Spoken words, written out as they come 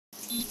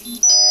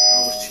I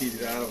was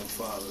cheated out of a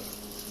father,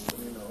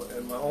 you know,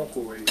 and my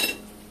uncle raised me.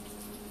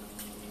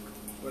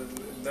 But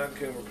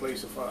nothing can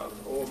replace a father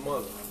or a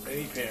mother,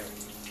 any parent.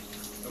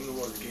 I'm the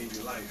one that gave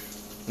you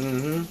life.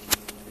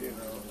 Mm-hmm. You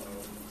know,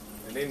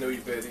 and they know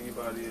you better than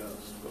anybody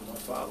else. But my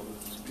father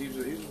he was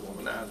a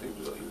womanizer. He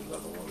was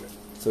like a woman.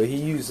 So he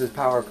used his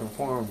power to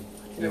conform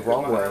in the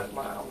wrong way. I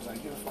was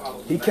like, your father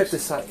was He nice.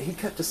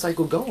 kept the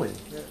cycle going.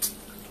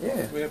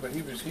 Yeah, but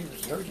he was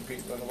hurting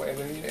people in the way.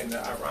 And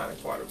the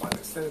ironic part about it,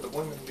 instead of the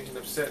women being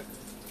upset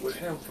with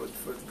him for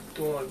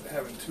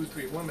having 2,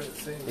 3 women at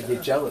the same time, They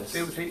get jealous.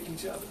 They was hating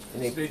each other.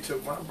 And So they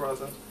took my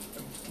brother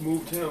and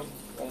moved him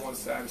on one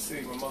side of the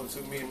city. My mother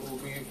took me and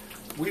moved me.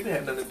 We didn't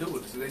have nothing to do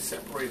with it, so they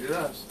separated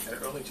us at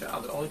an early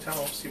child. The only time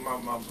I would see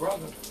my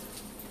brother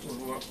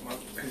was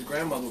his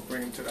grandmother would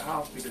bring him to the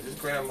house, because his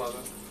grandmother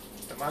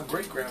and my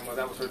great-grandmother,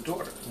 that was her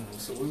daughter. Mm-hmm.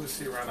 So we would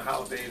see around the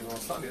holidays on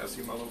Sunday, I'd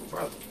see my little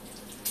brother.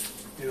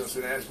 You know,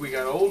 so as we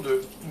got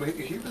older,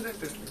 he was at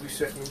we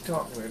sat and we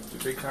talked. We had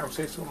a big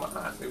conversation with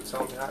my aunt. They were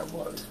telling me how it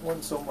was. It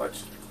wasn't so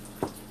much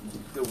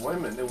the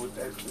women. It was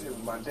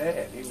my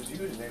dad. He was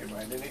using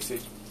everybody. And then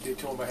they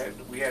told me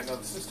we had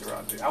another sister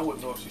out there. I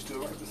wouldn't know if she stood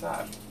right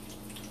beside me.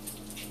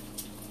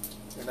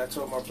 And I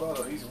told my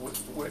brother,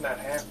 we're not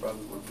half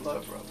brothers. We're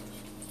blood brothers.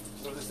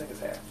 So this thing is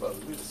half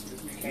brothers.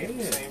 We came from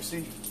the same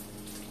seed.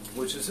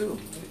 Which is who?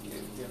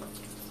 You know,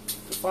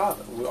 the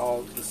father. We're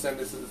all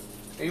descendants of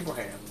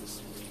Abraham.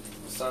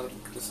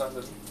 The son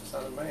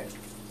of man.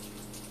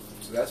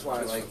 So that's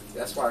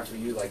why for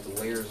you, like,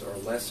 the layers are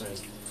lesser.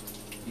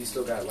 You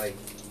still got, like,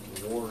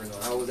 war and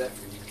all. How was that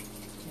for you?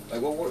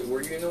 Like, what war,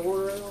 were you in the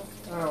war at all?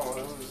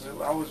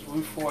 No,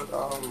 we fought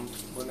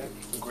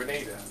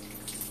Grenada.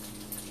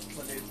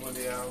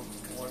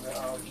 When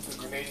the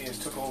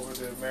Grenadians took over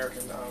the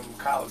American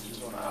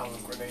colleges on the island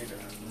of Grenada,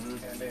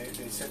 and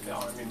they sent the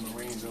Army and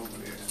Marines over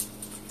there.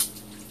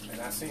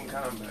 And I seen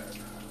combat.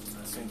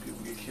 I've seen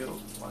people get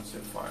killed. Watch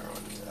that fire on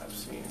it. I've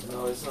seen.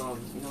 No, it's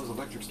it's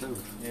electric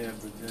stove. Yeah,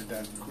 but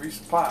that grease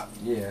pot.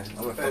 Yeah,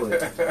 I'm gonna feel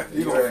it.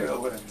 You gonna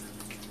feel it.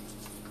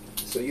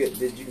 So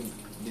did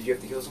you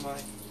have to kill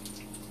somebody?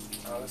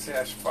 Let's say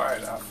I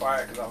fired. I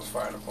fired because I was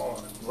fired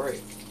upon.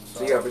 Right.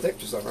 So you gotta protect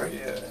yourself, right?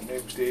 Yeah, and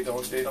they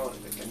don't in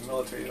the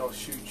military they don't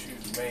shoot you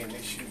to main.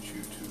 They shoot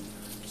you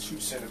to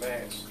shoot center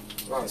mass.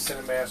 Right.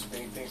 Center mass would be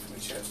anything from the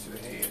chest to the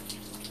head.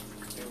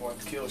 They want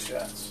kill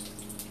shots.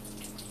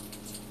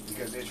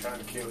 Because they're trying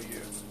to kill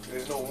you.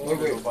 There's no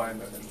wound in nobody in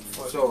the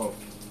foot. So,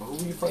 who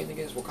were you fighting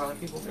against? What kind of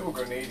people? They were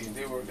Grenadians.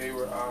 They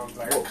were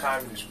like a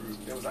communist group.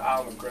 There was an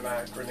island of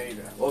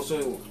Grenada.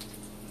 Also,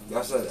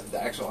 that's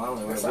the actual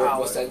island, right?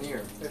 What's that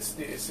near? It's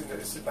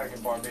like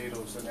in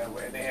Barbados and that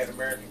way. And they had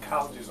American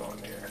colleges on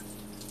there.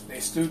 They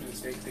students.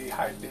 They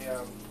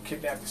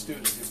kidnapped the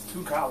students. It's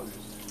 2 colleges.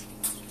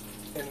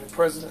 And the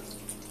president.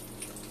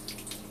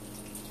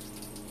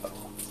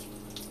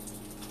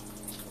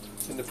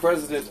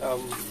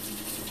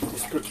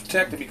 Was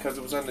protected because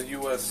it was under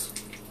U.S.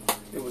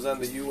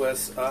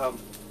 U.S.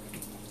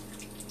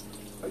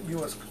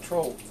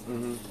 control.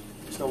 Mm-hmm.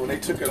 So when they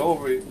took it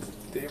over, it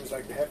was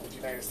like the heck with the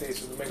United States.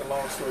 So to make a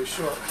long story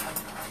short,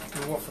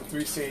 we went from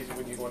 3 stages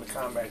when you go into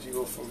combat. You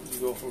go from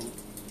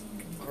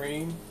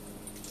green,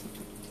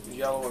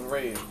 yellow, and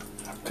red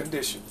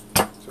condition.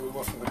 So we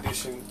went from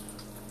condition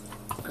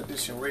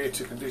red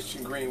to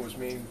condition green, which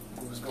means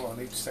we was going.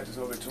 They sent us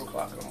over at 2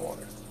 o'clock in the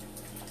morning.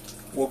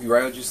 Woke you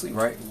right out of your sleep,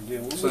 right?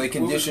 Yeah, so they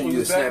conditioned you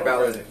to snap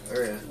out of it.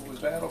 It was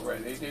battle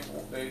ready.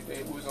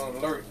 They was on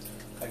alert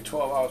like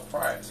 12 hours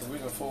prior, so we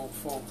was in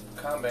full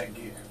combat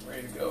gear,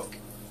 ready to go.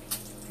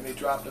 And they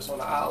dropped us on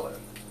the island.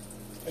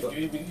 And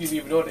you didn't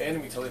even know the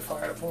enemy till they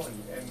fired upon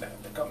you. And they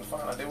come to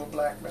find out they were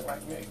black men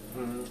like me.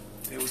 Mm-hmm.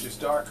 They were just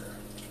darker.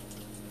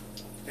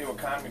 They were a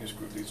communist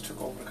group. They just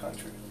took over the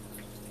country.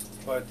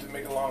 But to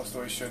make a long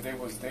story short, they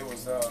wasn't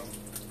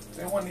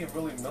even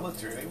really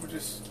military. They were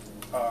just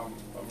a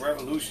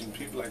revolution.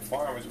 People like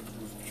farmers was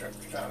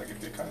trying to get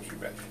their country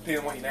back. They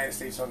didn't want the United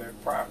States on their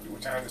property,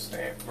 which I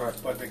understand. Right.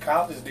 But the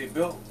colleges they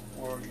built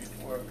were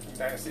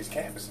United States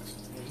campuses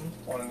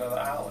on another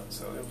island.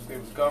 So they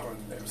was governed.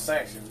 They were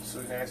sanctioned. So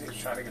the United States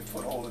was trying to get a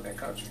foothold in their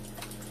country,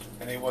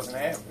 and they wasn't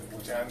having it,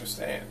 which I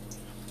understand.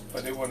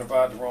 But they weren't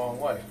about it the wrong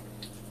way.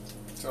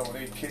 So when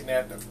they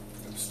kidnapped the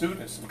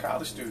students, the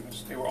college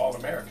students, they were all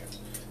Americans.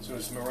 So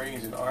it's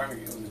Marines and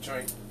Army. It was a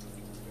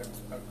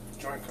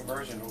joint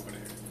conversion over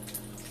there.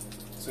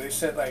 So they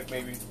sent like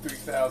maybe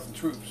 3,000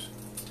 troops,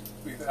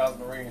 3,000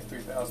 Marines,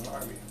 3,000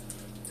 Army.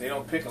 They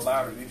don't pick a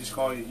lottery. They just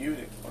call your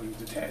unit or your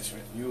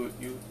detachment. You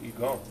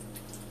gone.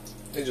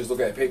 They just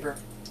look at paper?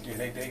 Yeah,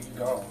 they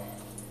gone.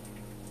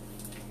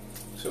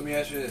 So let me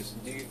ask you this.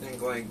 Do you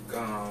think let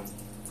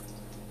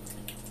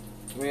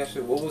me ask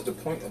you, what was the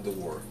point of the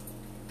war?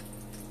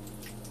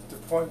 The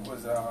point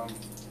was,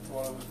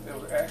 it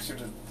was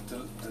actually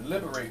to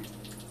liberate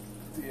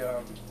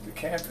the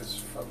campus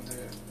from the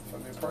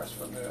oppressed,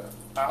 from the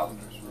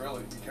islanders,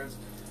 really, because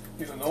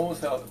no one's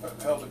held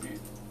to be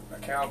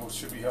accountable,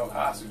 should be held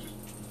hostage.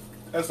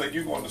 That's like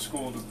you going to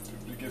school to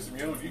get some,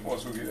 you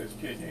want to get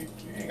educated.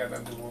 You ain't got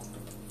nothing to do with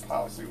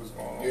policy was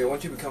going on. Yeah,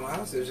 once you become a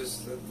house, it's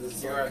just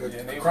it's You're like right.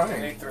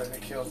 And they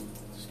threatened to kill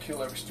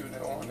every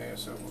student on there,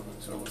 so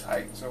it was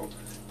heightened. So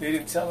they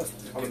didn't tell us.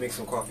 I'm gonna make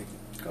some coffee.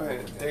 Go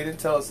ahead. They didn't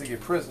tell us to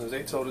get prisoners.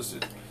 They told us to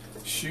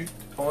shoot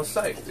on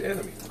sight the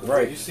enemy.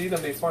 Right. When you see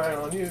them, they firing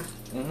on you.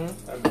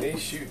 Mm-hmm. I mean, they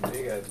shooting.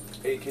 They got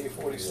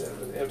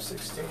AK-47,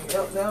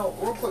 M16. Now,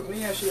 real quick, let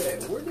me ask you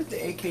that. Where did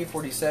the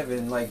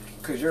AK-47, like,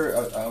 because you're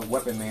a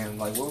weapon man,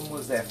 like, when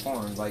was that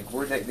formed? Like,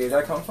 did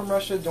that come from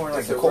Russia during, like,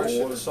 It's the a Cold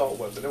Russian War? assault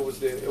weapon. It was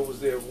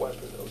their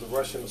weapon. It was a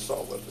Russian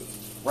assault weapon.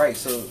 Right,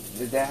 so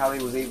is that how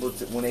they was able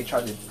to, when they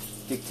tried to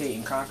dictate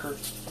and conquer?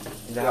 Is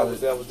that how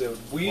That was their.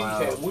 We Wow.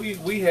 had the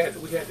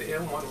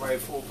M1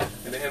 rifle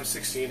and the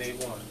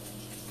M16A1.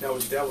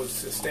 That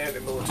was a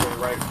standard military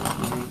rifle.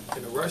 Mm-hmm.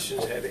 And the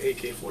Russians had the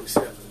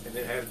AK-47, and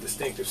it had a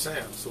distinctive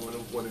sound. So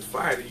when it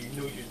fired, you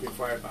knew you was being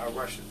fired by a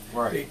Russian.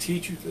 Right. They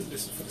teach you to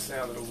listen for the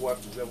sound of the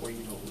weapons. That way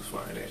you know who's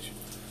firing at you.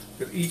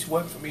 Because each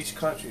weapon from each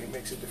country, it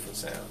makes a different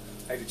sound.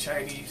 Like the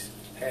Chinese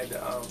had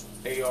the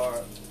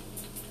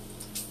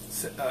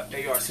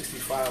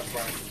AR-65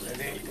 rifle,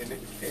 and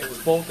it was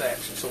bolt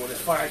action. So when it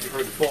fired, you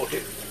heard the bolt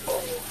hit. The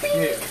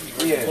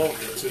bolt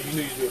hit. So you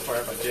knew you was being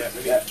fired by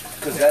Japanese.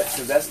 Because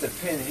that's the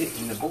pin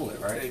hitting the bullet,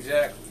 right?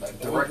 Exactly. Like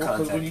direct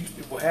contact.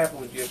 What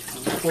happened when you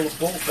pull a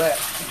bolt back,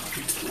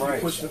 you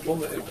push the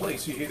bullet in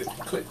place, you hear it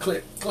click,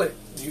 click, click.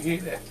 You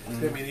hear that.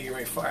 That means he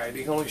ain't fired.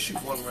 They can only shoot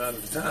one round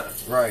at a time.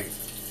 Right.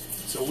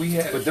 So we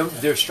had. But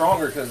they're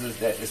stronger because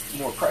it's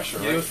more pressure,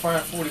 right? Yeah, it was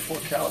firing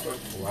 44 caliber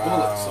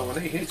bullets. So when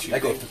they hit you,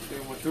 they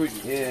went through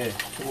you. Yeah.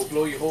 It will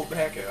blow your whole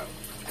back out.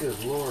 Good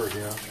Lord,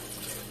 yeah.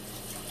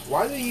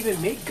 Why do they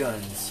even make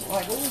guns?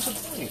 Like, what was the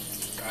point?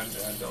 I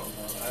don't know.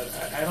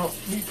 I don't.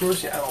 Me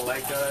personally, I don't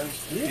like guns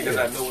because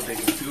I know what they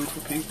can do for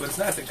people. But it's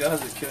not the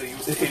guns that kill you;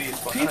 it's the idiots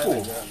behind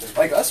people. the guns.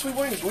 Like us, we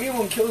wouldn't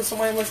kill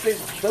somebody unless they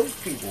those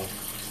people.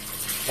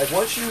 Like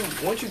once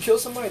you kill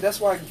somebody, that's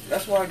why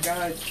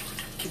God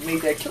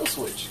made that kill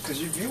switch.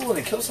 Because if you want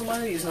to kill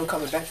somebody, there's no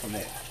coming back from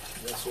that.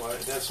 That's one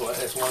of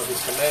his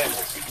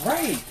commandments.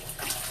 Right.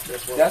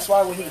 That's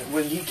why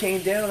when he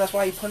came down, that's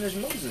why he punished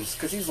Moses.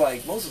 Because he's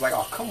like, Moses like,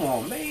 oh, come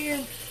on,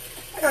 man.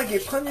 I got to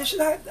get punished.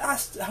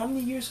 How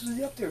many years was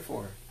he up there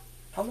for?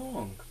 How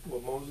long? Well,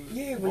 Moses.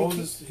 Yeah,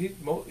 Moses. He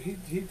killed.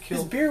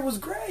 His beard was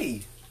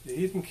gray.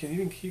 He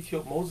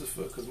killed Moses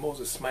because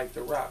Moses smite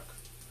the rock.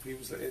 He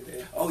was.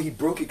 He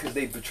broke it because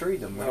they betrayed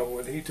him. Right? No,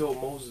 when he told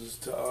Moses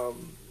to.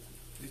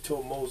 He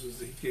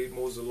gave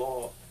Moses the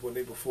law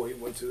before he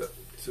went to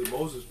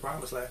Moses'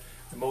 promised land.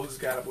 And Moses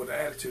got up with an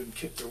attitude and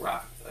kicked the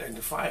rock in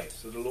defiance.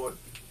 So the Lord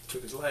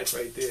took his life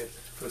right there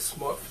for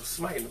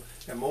smiting him.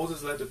 And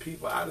Moses led the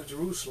people out of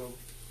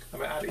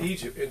out of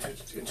Egypt into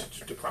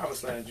the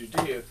promised land,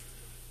 Judea,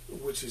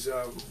 which is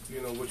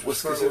which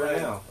was what's it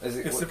now?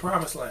 It's the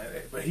promised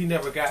land. But he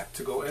never got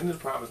to go into the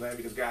promised land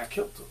because God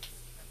killed him.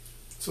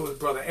 So his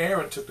brother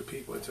Aaron took the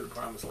people into the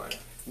promised land.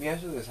 Let me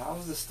ask you this: how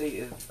is the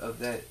state of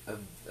that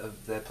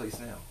place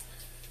now?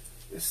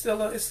 It's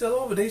still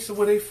over.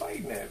 Where they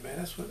fighting at, man.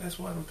 That's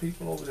why them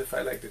people over there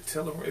fight. Like the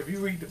Telegram. If you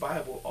read the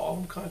Bible, all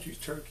them countries,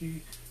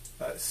 Turkey,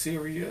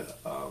 Syria,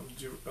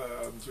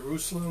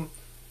 Jerusalem,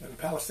 and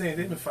Palestine,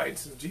 they've been fighting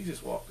since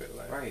Jesus walked that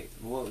land. Right.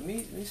 Well, let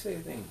me say a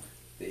thing.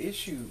 The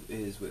issue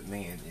is with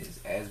man is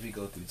as we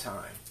go through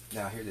time.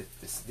 Now here,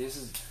 this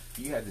is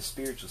you have the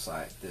spiritual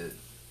side, the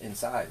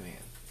inside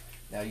man.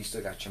 Now you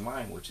still got your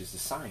mind, which is the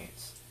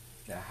science.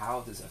 Now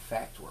how does a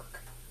fact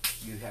work?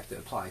 You have to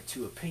apply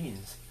two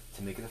opinions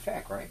to make it a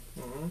fact, right?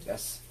 Mm-hmm.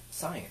 That's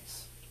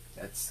science.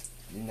 That's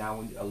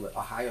now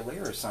a higher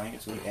layer of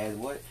science would add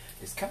what?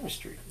 It's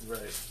chemistry.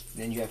 Right.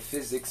 Then you have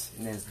physics,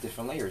 and there's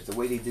different layers. The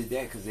way they did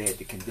that because they had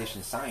to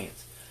condition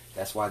science.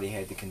 That's why they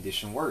had to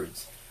condition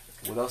words.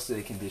 What else did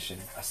they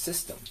condition? A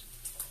system.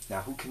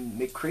 Now who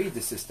create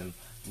the system?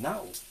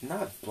 Not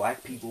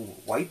black people,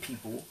 white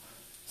people.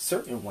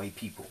 Certain white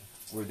people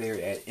were there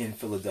in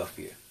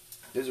Philadelphia.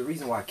 There's a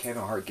reason why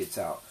Kevin Hart gets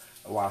out.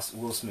 Why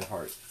Will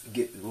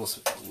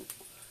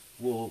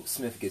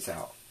Smith gets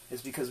out.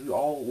 It's because we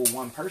all were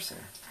one person.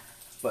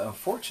 But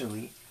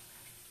unfortunately,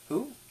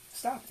 who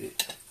stopped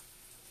it?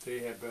 They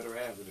had better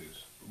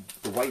avenues.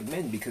 The white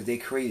men, because they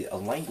created a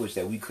language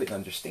that we couldn't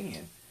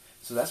understand.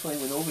 So that's when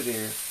they went over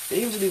there.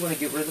 They usually want to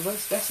get rid of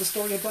us. That's the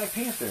story of Black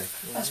Panther.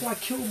 Mm-hmm. That's why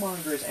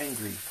Killmonger is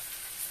angry.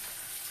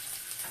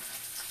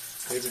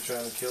 They've been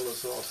trying to kill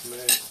us off,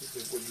 man,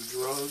 with the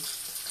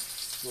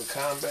drugs, with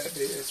combat.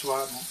 That's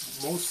why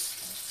most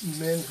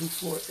men who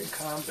fought in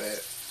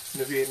combat in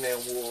the Vietnam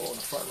War on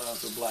the front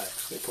lines were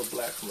blacks. They put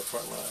blacks on the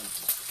front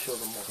lines, killed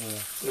them all. Yeah.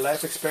 The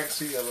life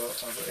expectancy of an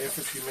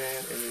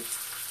infantryman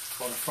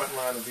on the front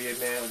line of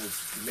Vietnam was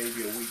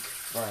maybe a week.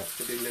 Right.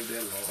 But they lived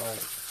that long. Right.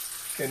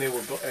 And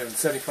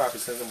 75%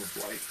 of them was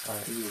white.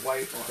 Right. Either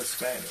white or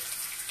Hispanic.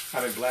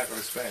 I mean, black or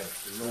Hispanic.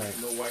 There's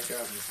no white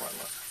guys on the front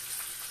line.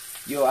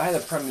 Yo, I had a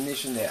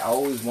premonition that I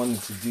always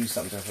wanted to do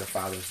something for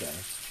Father's Day,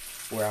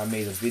 where I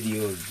made a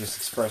video just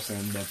expressing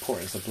the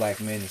importance of black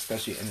men,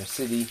 especially in the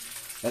city.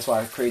 That's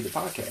why I created the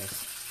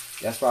podcast.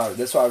 That's why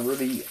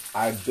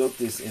I built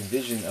this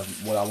envision of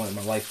what I wanted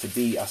my life to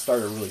be. I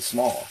started really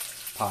small.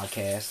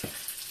 podcast,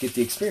 get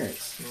the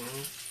experience.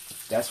 Mm-hmm.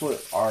 That's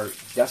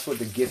what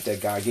the gift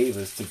that God gave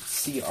us, to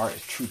see our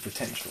true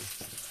potential.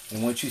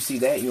 And once you see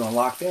that, you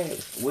unlock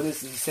that. What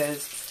is he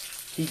says?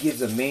 He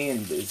gives a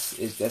man,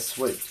 that's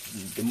what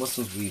the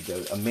Muslims believe,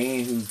 a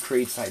man who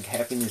creates like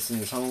happiness in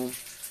his home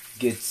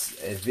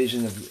gets a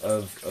vision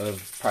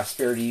of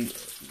prosperity.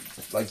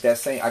 Like that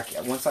saying,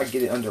 once I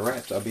get it under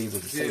wraps, I'll be able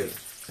to say it.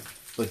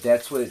 But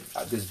that's what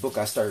this book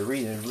I started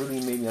reading, it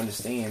really made me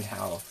understand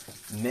how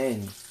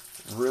men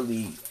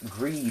really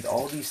greed,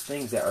 all these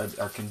things that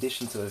are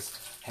conditioned to us,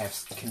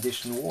 have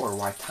conditioned war,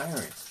 why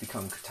tyrants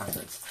become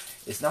tyrants.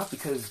 It's not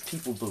because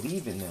people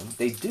believe in them,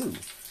 they do,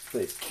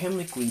 but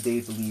chemically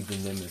they believe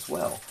in them as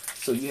well.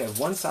 So you have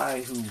one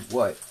side who,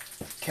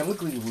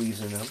 chemically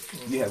believes in them,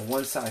 you have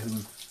one side who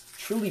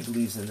truly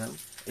believes in them,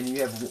 and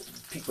you have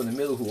people in the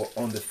middle who are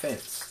on the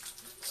fence.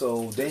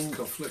 So then,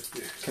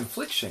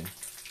 confliction,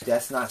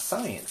 that's not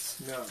science.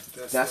 No,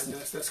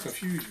 that's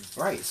confusion.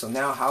 Right, so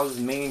now how does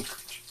man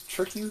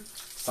trick you?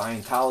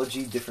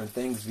 Scientology, different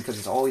things, because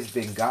it's always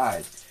been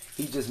God.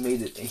 He just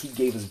made it, and he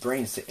gave us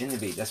brains to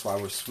innovate. That's why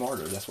we're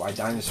smarter. That's why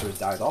dinosaurs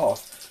died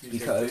off,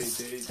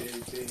 because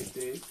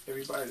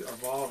everybody's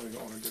evolving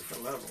on a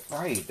different level.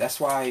 Right. That's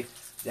why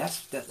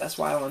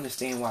I don't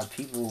understand why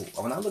people.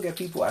 When I look at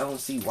people, I don't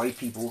see white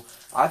people.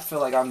 I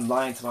feel like I'm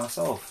lying to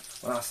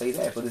myself when I say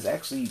that, but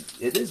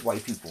it is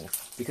white people,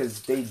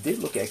 because they did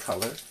look at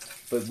color.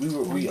 But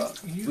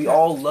we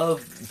all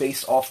love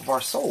based off of our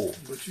soul.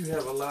 But you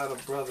have a lot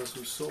of brothers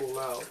who sold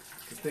out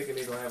and thinking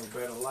they're gonna have a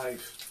better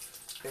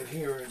life,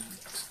 adhering.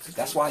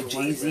 That's why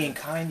Jay-Z and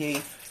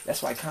Kanye.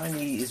 That's why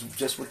Kanye is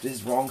just with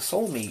his wrong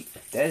soulmate.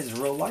 That is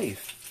real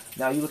life.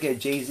 Now you look at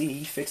Jay-Z.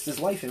 He fixed his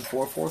life in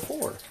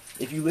 444.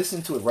 If you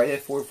listen to it right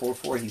at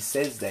 444, he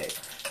says that.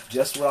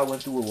 Just what I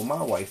went through with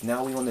my wife.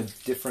 Now we on a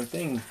different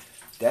thing.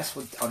 That's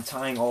what I'm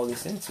tying all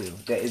this into.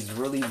 That is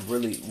really,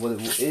 really what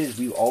it is.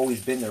 We've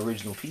always been the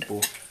original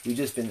people. We've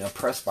just been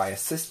oppressed by a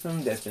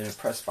system that's been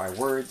oppressed by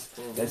words,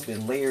 that's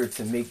been layered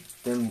to make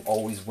them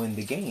always win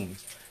the game.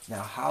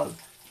 Now,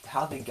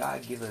 how did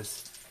God give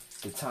us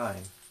the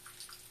time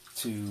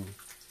to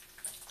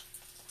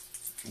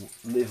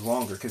live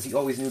longer? Because he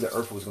always knew the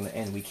earth was going to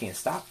end. We can't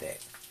stop that.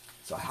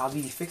 So how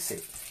did he fix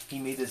it? He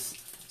made us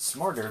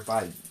smarter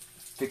by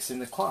fixing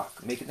the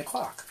clock, making the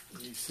clock.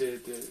 You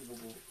said that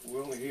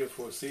we're only here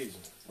for a season.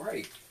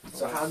 Right.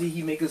 So how did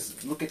he make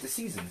us look at the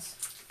seasons?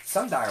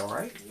 Sundial,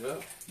 right? Yeah.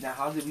 Now,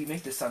 how did we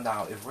make the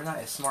sundial? If we're not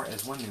as smart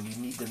as women,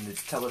 we need them to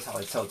tell us how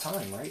to tell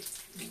time, right?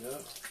 Yeah.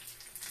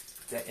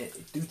 That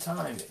through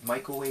time,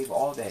 microwave,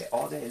 all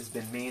that has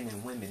been man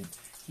and women.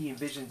 He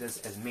envisioned us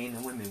as man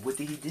and women. What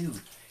did he do?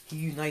 He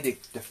united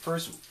the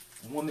first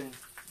woman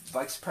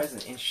vice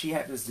president, and she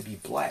happens to be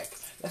black.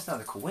 That's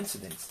not a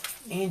coincidence.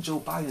 And Joe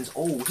Biden's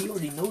old. He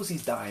already knows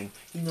he's dying.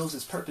 He knows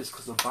his purpose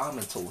because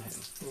Obama told him.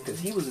 Because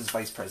he was his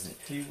vice president.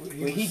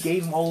 When he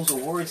gave him all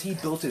those awards, he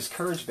built his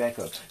courage back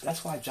up.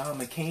 That's why John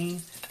McCain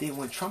didn't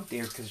want Trump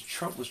there, because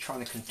Trump was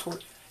trying to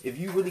contort. If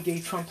you really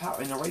gave Trump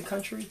power in the right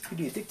country, he'd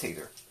be a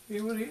dictator. He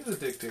really is a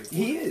dictator.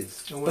 He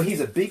is. But he's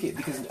a bigot,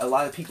 because a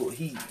lot of people,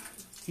 he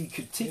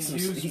critiques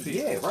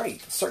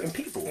certain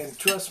people. And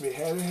trust me,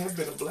 had it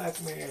been a black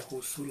man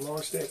who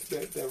launched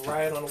that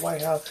riot on the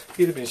White House,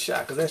 he'd have been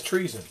shot, because that's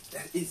treason.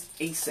 That is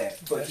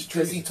ASAP. But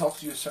because he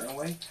talks to you a certain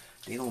way,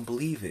 they don't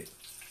believe it.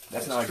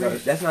 That's not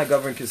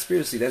government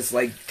conspiracy. That's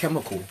like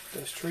chemical.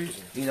 That's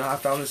treason. You know how I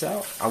found this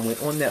out? I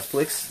went on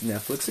Netflix.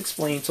 Netflix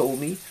Explained told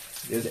me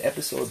there's an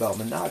episode about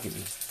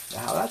monogamy. Now,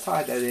 how I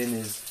tied that in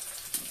is,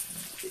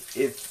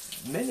 if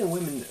men and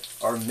women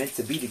are meant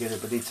to be together,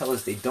 but they tell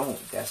us they don't,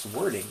 that's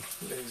wording.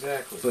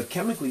 Exactly. But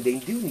chemically, they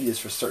do need us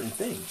for certain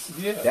things.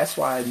 Yeah. That's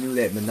why I knew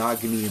that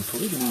monogamy and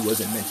polygamy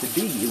wasn't meant to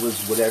be. It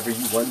was whatever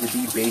you wanted to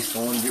be based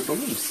on your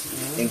beliefs.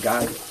 Mm-hmm. And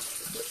God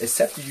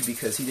accepted you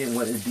because he didn't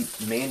want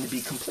man to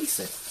be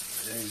complacent.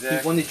 Exactly.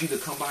 He wanted you to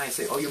come by and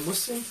say, oh, you're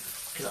Muslim?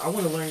 I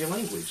want to learn your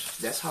language.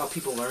 That's how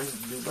people learn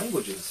new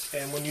languages.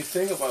 And when you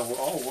think about it,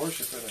 we're all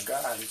worshiping a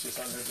God. It's just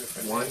under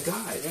different one names.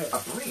 God, a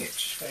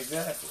branch.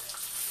 Exactly.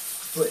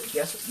 But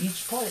that's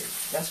each part.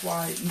 That's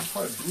why each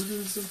part of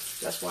Buddhism,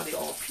 that's why they're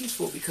all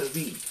peaceful, because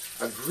we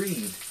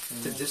agreed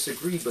to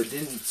disagree. But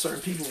then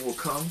certain people will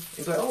come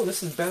and be like, oh,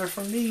 this is better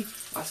for me.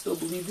 I still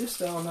believe this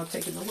style. I'm not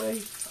taking it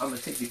away. I'm going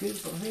to take the good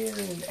from here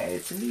and add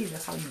it to me.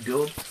 That's how you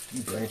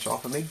branch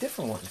off and make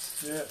different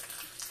ones. Yeah.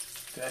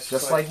 That's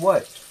just like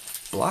what?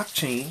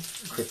 Blockchain,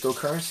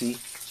 cryptocurrency,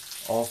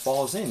 all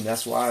falls in.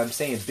 That's why I'm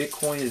saying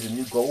Bitcoin is a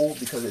new gold,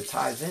 because it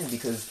ties in,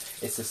 because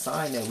it's a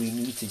sign that we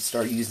need to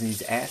start using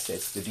these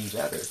assets to be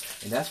better.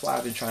 And that's why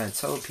I've been trying to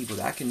tell people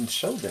that I can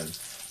show them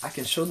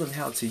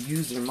how to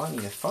use their money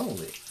and funnel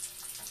it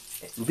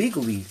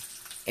legally,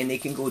 and they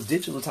can go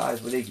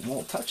digitalized, but they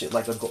won't touch it.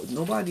 Like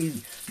nobody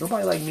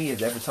like me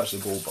has ever touched a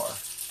gold bar.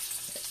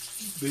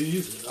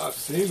 I've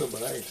seen them,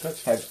 but I ain't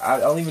touched it. I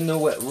don't even know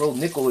what real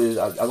nickel is.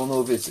 I don't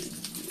know if it's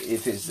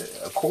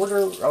a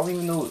quarter. I don't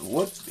even know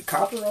what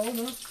copper. I don't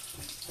know.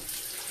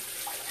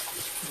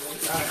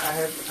 I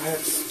had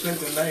spent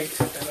the night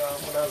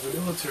when I was in the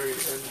military,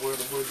 and where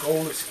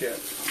gold is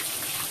kept.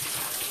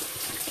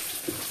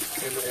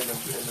 in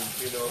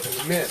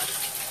the men.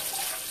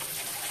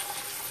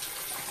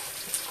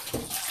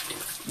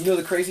 You know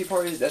the crazy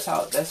part is that's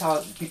how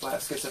people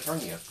have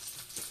schizophrenia.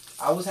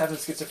 I was having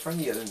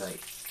schizophrenia the other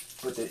night,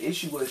 but the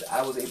issue was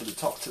I was able to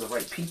talk to the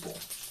right people.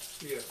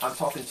 Yeah. I'm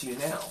talking to you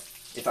now.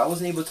 If I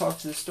wasn't able to talk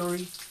to the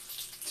story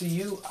to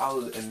you, I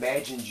would have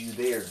imagined you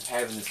there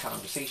having this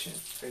conversation.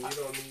 And you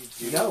don't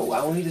need. No,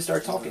 I don't need to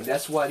start talking.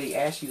 That's why they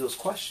ask you those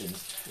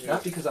questions. Yeah.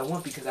 Not because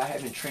I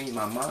haven't trained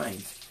my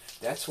mind.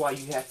 That's why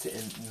you have to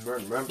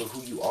remember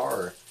who you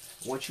are.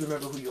 Once you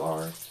remember who you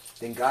are,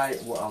 then God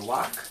will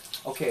unlock.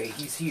 Okay,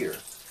 he's here.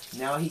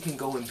 Now he can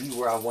go and be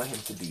where I want him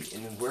to be.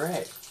 And then where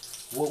at?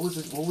 What was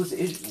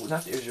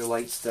not the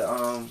Israelites, the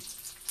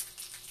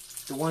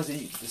ones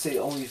that say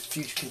only a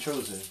few can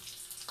chosen.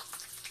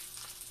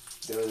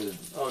 The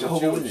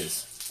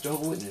Jehovah's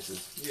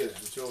Witnesses. Yeah,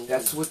 the Jehovah's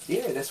That's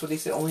what they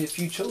said, only a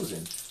few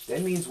chosen.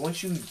 That means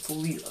once you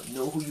fully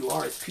know who you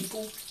are as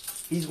people,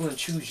 he's going to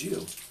choose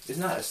you. It's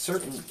not a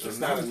certain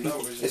amount of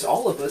people. It's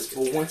all of us,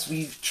 but once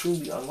we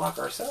truly unlock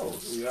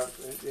ourselves. Yeah,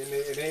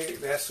 and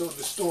that's so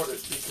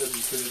distorted because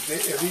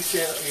if he's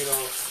saying,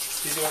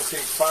 he's going to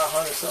take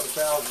 500-something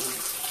thousand,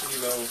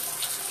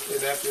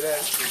 and after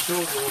that, the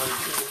children,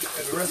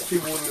 and the rest of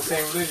people in the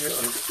same religion,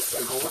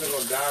 they're going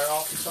to die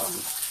off or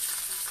something.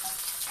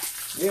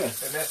 Yeah.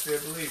 And that's their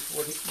belief,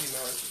 which is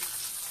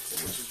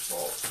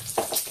false.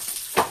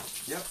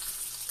 Yep.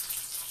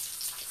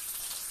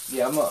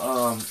 Yeah,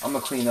 I'm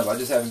a clean up. I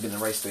just haven't been in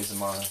the right space of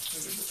mind.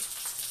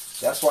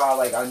 That's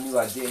why I knew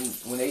I didn't.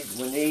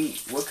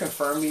 What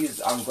confirmed me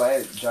is I'm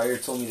glad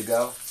Jair told me to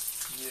go.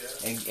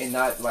 Yeah. And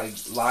not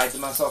lie to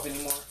myself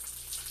anymore.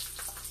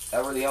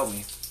 That really helped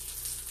me.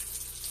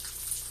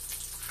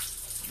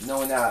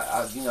 Knowing that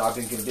I've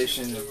been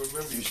conditioned. And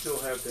remember, you still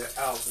have that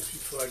out. If you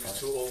feel like it's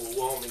too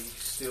overwhelming, you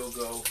still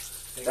go.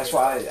 That's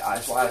why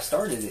I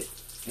started it.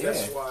 Yeah.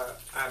 That's why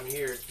I'm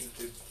here.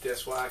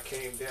 That's why I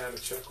came down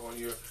to check on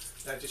your,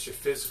 not just your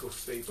physical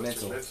state, but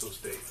your mental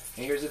state.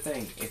 And here's the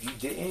thing: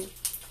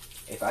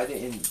 if I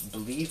didn't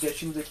believe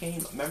that you would have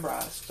came, remember I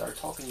started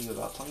talking to you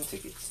about plane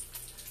tickets.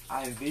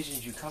 I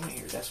envisioned you coming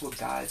here. That's what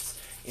God's.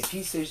 If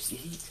He says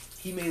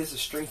He made us a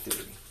string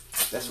theory.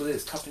 That's what it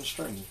is, cup and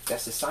string.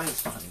 That's the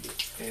science behind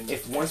it. And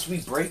if once we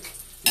break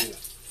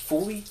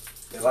fully,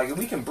 if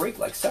we can break,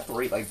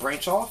 separate,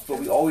 branch off, but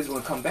we always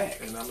want to come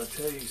back. And I'm going to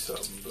tell you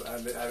something, but I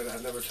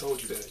never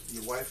told you that.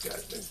 Your wife got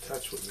in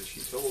touch with me.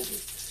 She told me.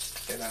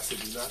 And I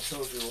said, do not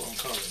tell you I'm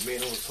coming. Me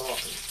and him was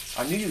talking.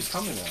 I knew you was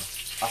coming though.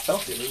 I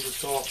felt it. We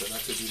was talking. I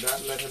said, do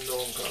not let him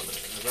know I'm coming.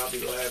 And I'll be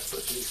the last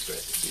person he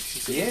expected. She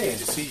said, yeah. Good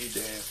to see you,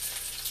 Dad.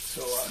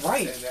 So,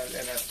 right.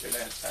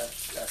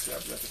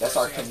 That's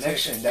our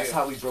connection. That's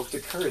how we broke the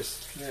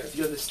curse. Yeah.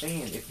 You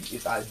understand?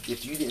 If I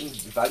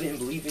didn't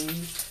believe in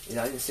you and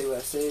I didn't say what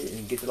I said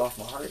and get it off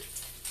my heart,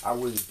 I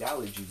would have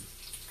doubted you.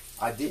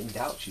 I didn't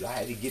doubt you. I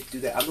had to get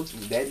through that. I looked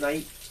that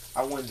night.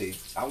 I wasn't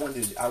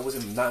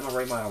not in my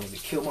right mind. I wanted to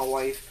kill my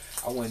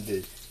wife. I wanted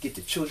to get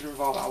the children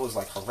involved. I was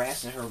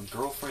harassing her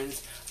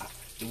girlfriends.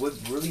 What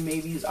really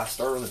made me is I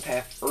started on the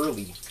path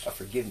early of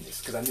forgiveness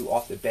because I knew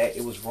off the bat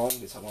it was wrong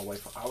to tell my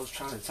wife. I was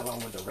trying to tell her I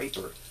wanted to rape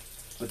her,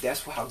 but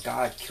that's how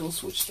God kill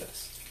switched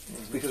us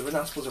because we're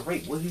not supposed to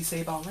rape. What did He say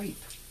about rape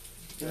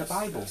in the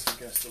Bible? That's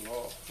against the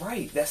law.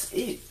 Right, that's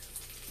it.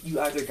 You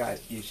either got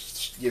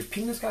your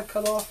penis got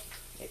cut off,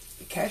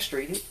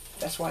 castrated.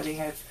 That's why they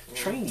have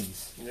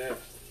trainees. Yeah.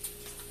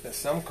 And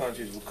some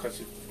countries will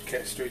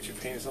castrate your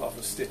penis off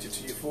and stitch it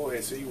to your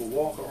forehead, so you will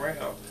walk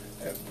around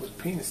with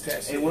penis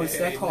tattoos. And what's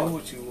that called? They knew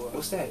what you was.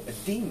 What's that? A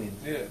demon.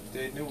 Yeah,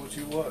 they knew what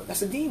you was.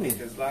 That's a demon.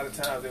 Because a lot of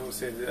times they would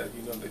say that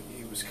that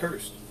he was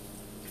cursed.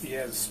 He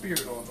has a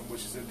spirit on him,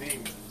 which is a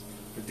demon.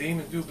 The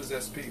demons do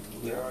possess people.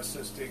 There are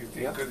such things.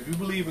 Because if you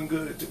believe in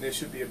good, then there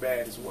should be a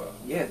bad as well.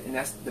 Yeah, and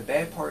that's the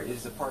bad part.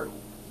 Is the part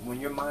when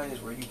your mind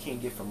is where you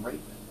can't get from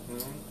rape.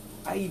 Mm-hmm.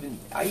 I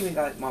even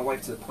got my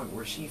wife to the point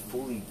where she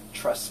fully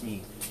trusts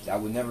me that I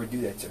would never do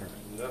that to her.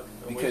 No,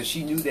 because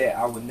she knew that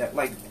I would never.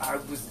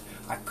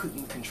 I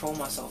couldn't control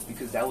myself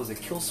because that was a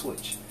kill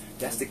switch.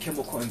 That's the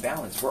chemical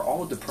imbalance. We're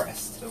all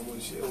depressed. And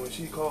when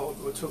she called,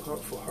 it took her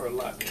for her a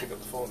lot to pick up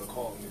the phone and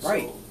call me.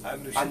 Right.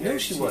 So I knew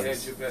she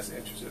had your best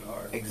interest at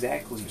heart.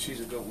 Exactly. So she's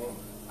a good woman.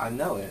 I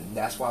know, and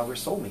that's why we're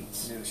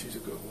soulmates. Yeah, she's a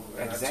good woman.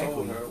 And exactly. I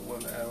told her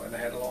when I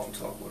had a long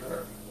talk with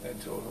her and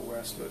told her where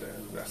I stood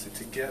at. I said,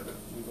 together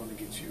we're going to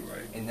get you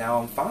right. And now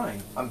I'm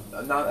fine. I'm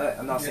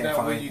not saying not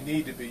fine. where you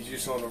need to be. You're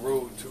just on the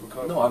road to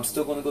recovery. No, I'm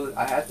still going to go.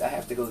 I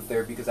have to go to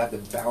therapy because I have to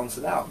balance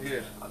it out.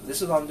 Yeah.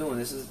 This is what I'm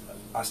doing.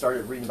 I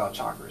started reading about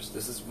chakras.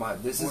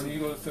 When do you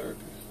go to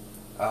therapy?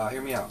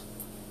 Hear me out.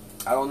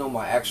 I don't know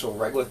my actual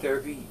regular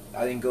therapy.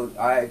 I didn't go.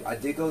 I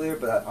did go there,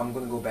 but I'm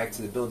going to go back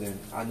to the building.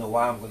 I know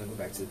why I'm going to go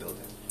back to the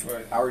building.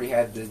 Right. I already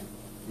have the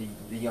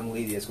young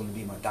lady that's going to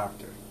be my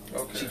doctor.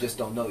 Okay. She just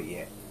don't know it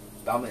yet.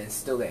 But I'm going to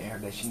instill that in her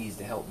that she needs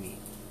to help me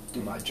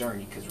through my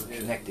journey because we're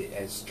connected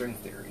as string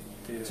theory.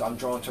 Yeah. So I'm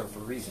drawn to her for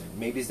a reason.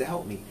 Maybe it's to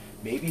help me.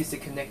 Maybe it's to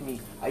connect me.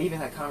 I even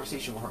had a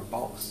conversation with her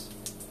boss.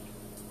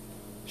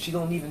 She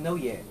don't even know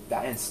yet.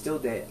 That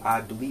instilled that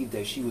I believe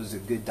that she was a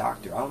good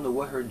doctor. I don't know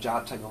what her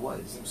job title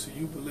was. So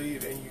you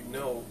believe and you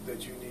know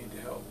that you need the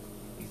help.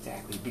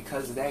 Exactly.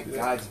 Because of that, Yeah.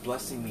 God's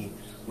blessing me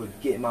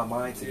with getting my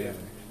mind together.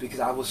 Yeah.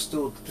 Because I was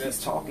still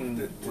talking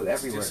with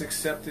everywhere. Just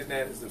accepting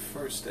that is the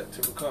first step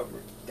to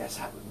recovery. That's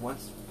how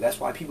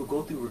That's why people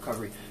go through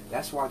recovery.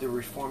 That's why they're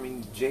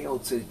reforming jail.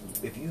 To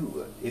if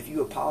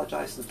you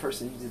apologize to the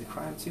person you did the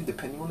crime to,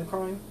 depending on the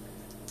crime,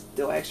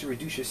 they'll actually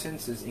reduce your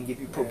sentences and give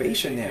you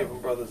probation They now. give a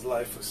brother's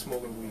life for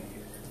smoking weed.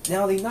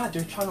 Now they're not.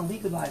 They're trying to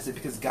legalize it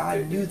because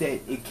God knew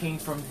that it came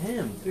from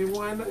Him. It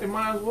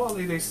might as well.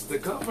 The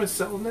government's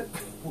selling it.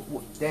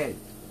 Dad,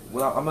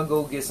 well, I'm gonna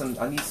go get some.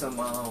 I need some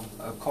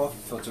a coffee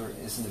filter.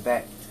 It's in the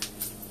back.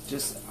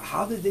 Just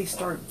how did they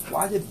start?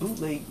 Why did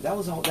bootleg? That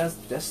was all.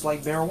 That's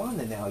like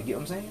marijuana now. You get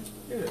what I'm saying?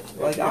 Yeah.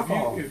 Like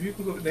alcohol. If you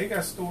can go, they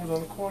got stores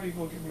on the corner. You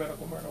go get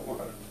medical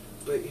marijuana.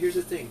 But here's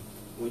the thing: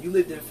 when you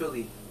lived in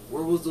Philly,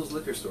 where was those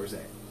liquor stores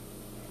at?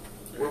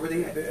 Where were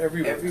they at?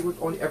 Everywhere.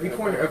 On every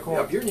corner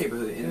of your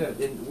neighborhood.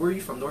 And where are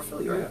you from? North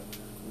Philly, right? Yeah.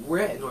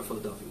 Where at in North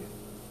Philadelphia?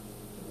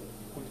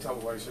 Who you talking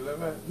about? Where you should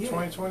live at? Yeah.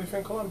 2020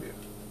 in Columbia.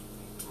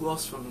 Who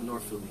else from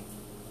North Philly?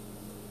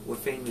 What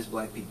famous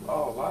black people?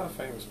 Oh, a lot of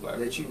famous black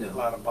That people. you know. A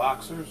lot of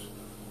boxers.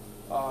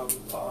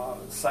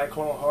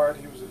 Cyclone Hart.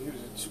 He was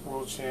a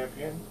world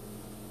champion.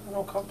 I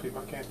know a couple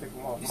people. I can't think of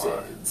them off You my said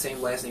mind. the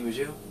same last name as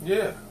you?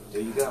 Yeah.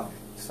 There you go.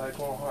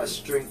 Cyclone A Hart.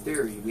 string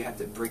theory. We have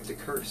to break the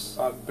curse.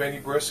 Benny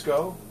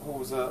Briscoe, who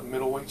was a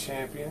middleweight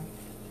champion.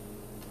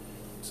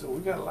 So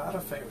we got a lot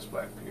of famous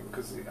black people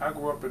because I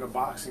grew up in a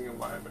boxing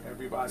environment.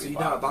 Everybody. So you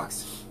know how to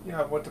box?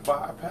 Yeah, I went to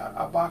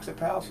I boxed at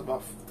Palace for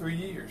about 3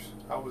 years.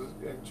 I was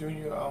at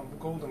junior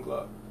Golden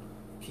Glove.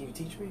 Can you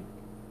teach me?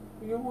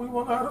 You know, we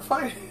want to know how to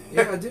fight.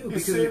 Yeah, I do. You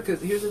see it?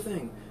 Because here's the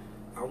thing.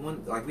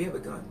 We have a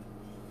gun.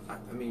 I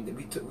mean,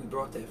 we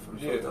brought that from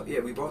Philadelphia.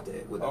 Yeah, we brought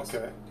that with us.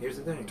 Okay. Here's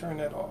the thing. Turn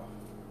that off.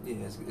 Yeah,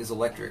 it's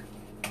electric.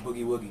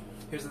 Boogie woogie.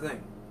 Here's the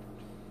thing.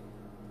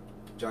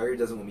 Jair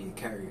doesn't want me to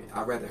carry it.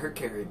 I'd rather her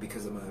carry it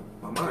because of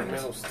my mind.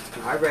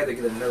 I'd rather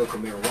get a medical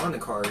marijuana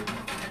card.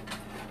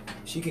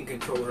 She can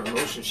control her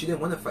emotions. She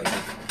didn't want to fight me.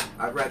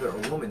 I'd rather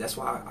a woman. That's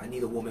why I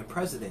need a woman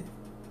president.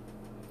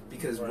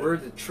 Because we're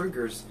the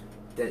triggers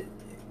that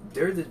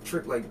they're the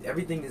trick. Like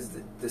everything is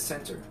the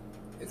center.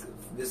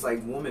 It's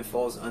like woman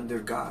falls under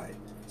God.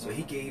 So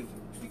He gave,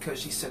 because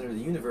she's center of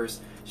the universe.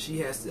 She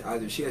has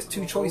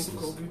two choices.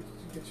 Go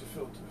get your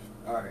filter.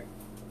 All right.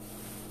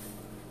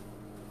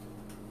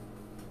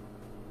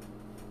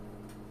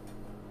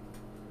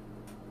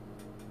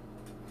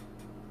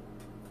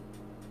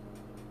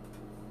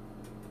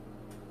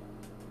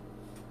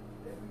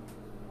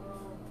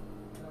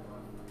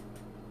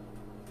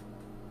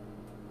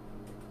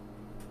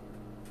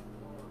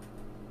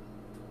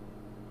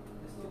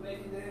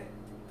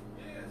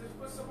 Yeah, just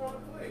put some on the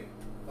plate.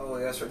 Oh,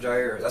 that's for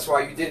Jair. That's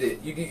why you did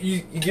it. You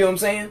get what I'm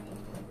saying?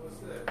 What's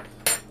that?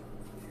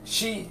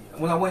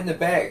 When I went in the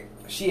back,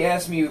 she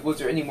asked me, was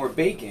there any more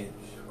bacon?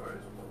 Sure.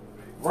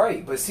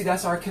 Right, but see,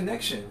 that's our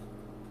connection.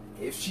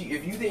 If you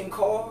didn't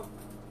call,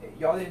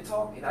 y'all didn't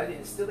talk, and I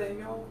didn't steal that in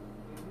y'all,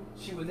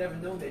 she would never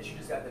know that you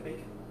just got the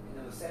bacon.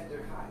 And it was sat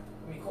there hot.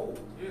 I mean, cold.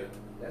 Yeah.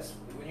 That's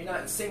when you're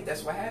not in sync.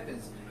 That's what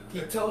happens.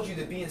 He tells you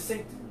to be in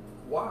sync.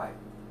 Why?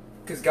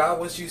 Because God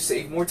wants you to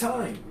save more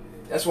time.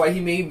 That's why He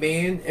made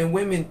man and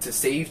women to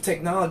save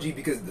technology,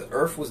 because the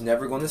earth was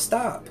never going to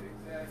stop.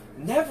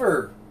 Exactly.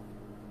 Never.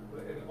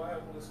 But in the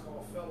Bible, it's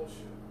called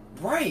fellowship.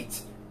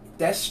 Right.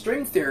 That's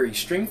string theory.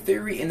 String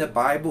theory in the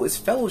Bible is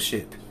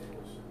fellowship.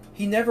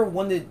 He never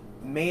wanted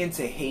man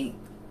to hate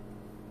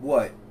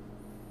what?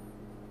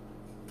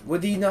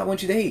 What did He not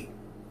want you to hate?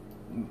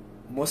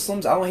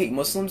 Muslims? I don't hate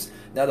Muslims.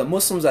 Now the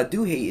Muslims I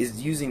do hate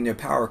is using their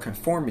power of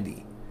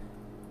conformity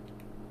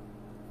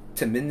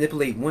to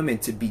manipulate women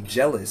to be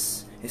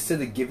jealous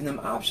instead of giving them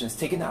options,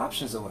 taking the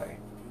options away.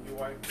 You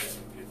wipe that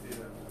and get the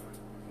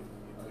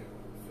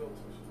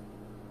filters.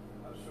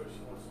 I'm sure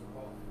she wants some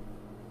coffee.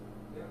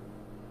 Yeah.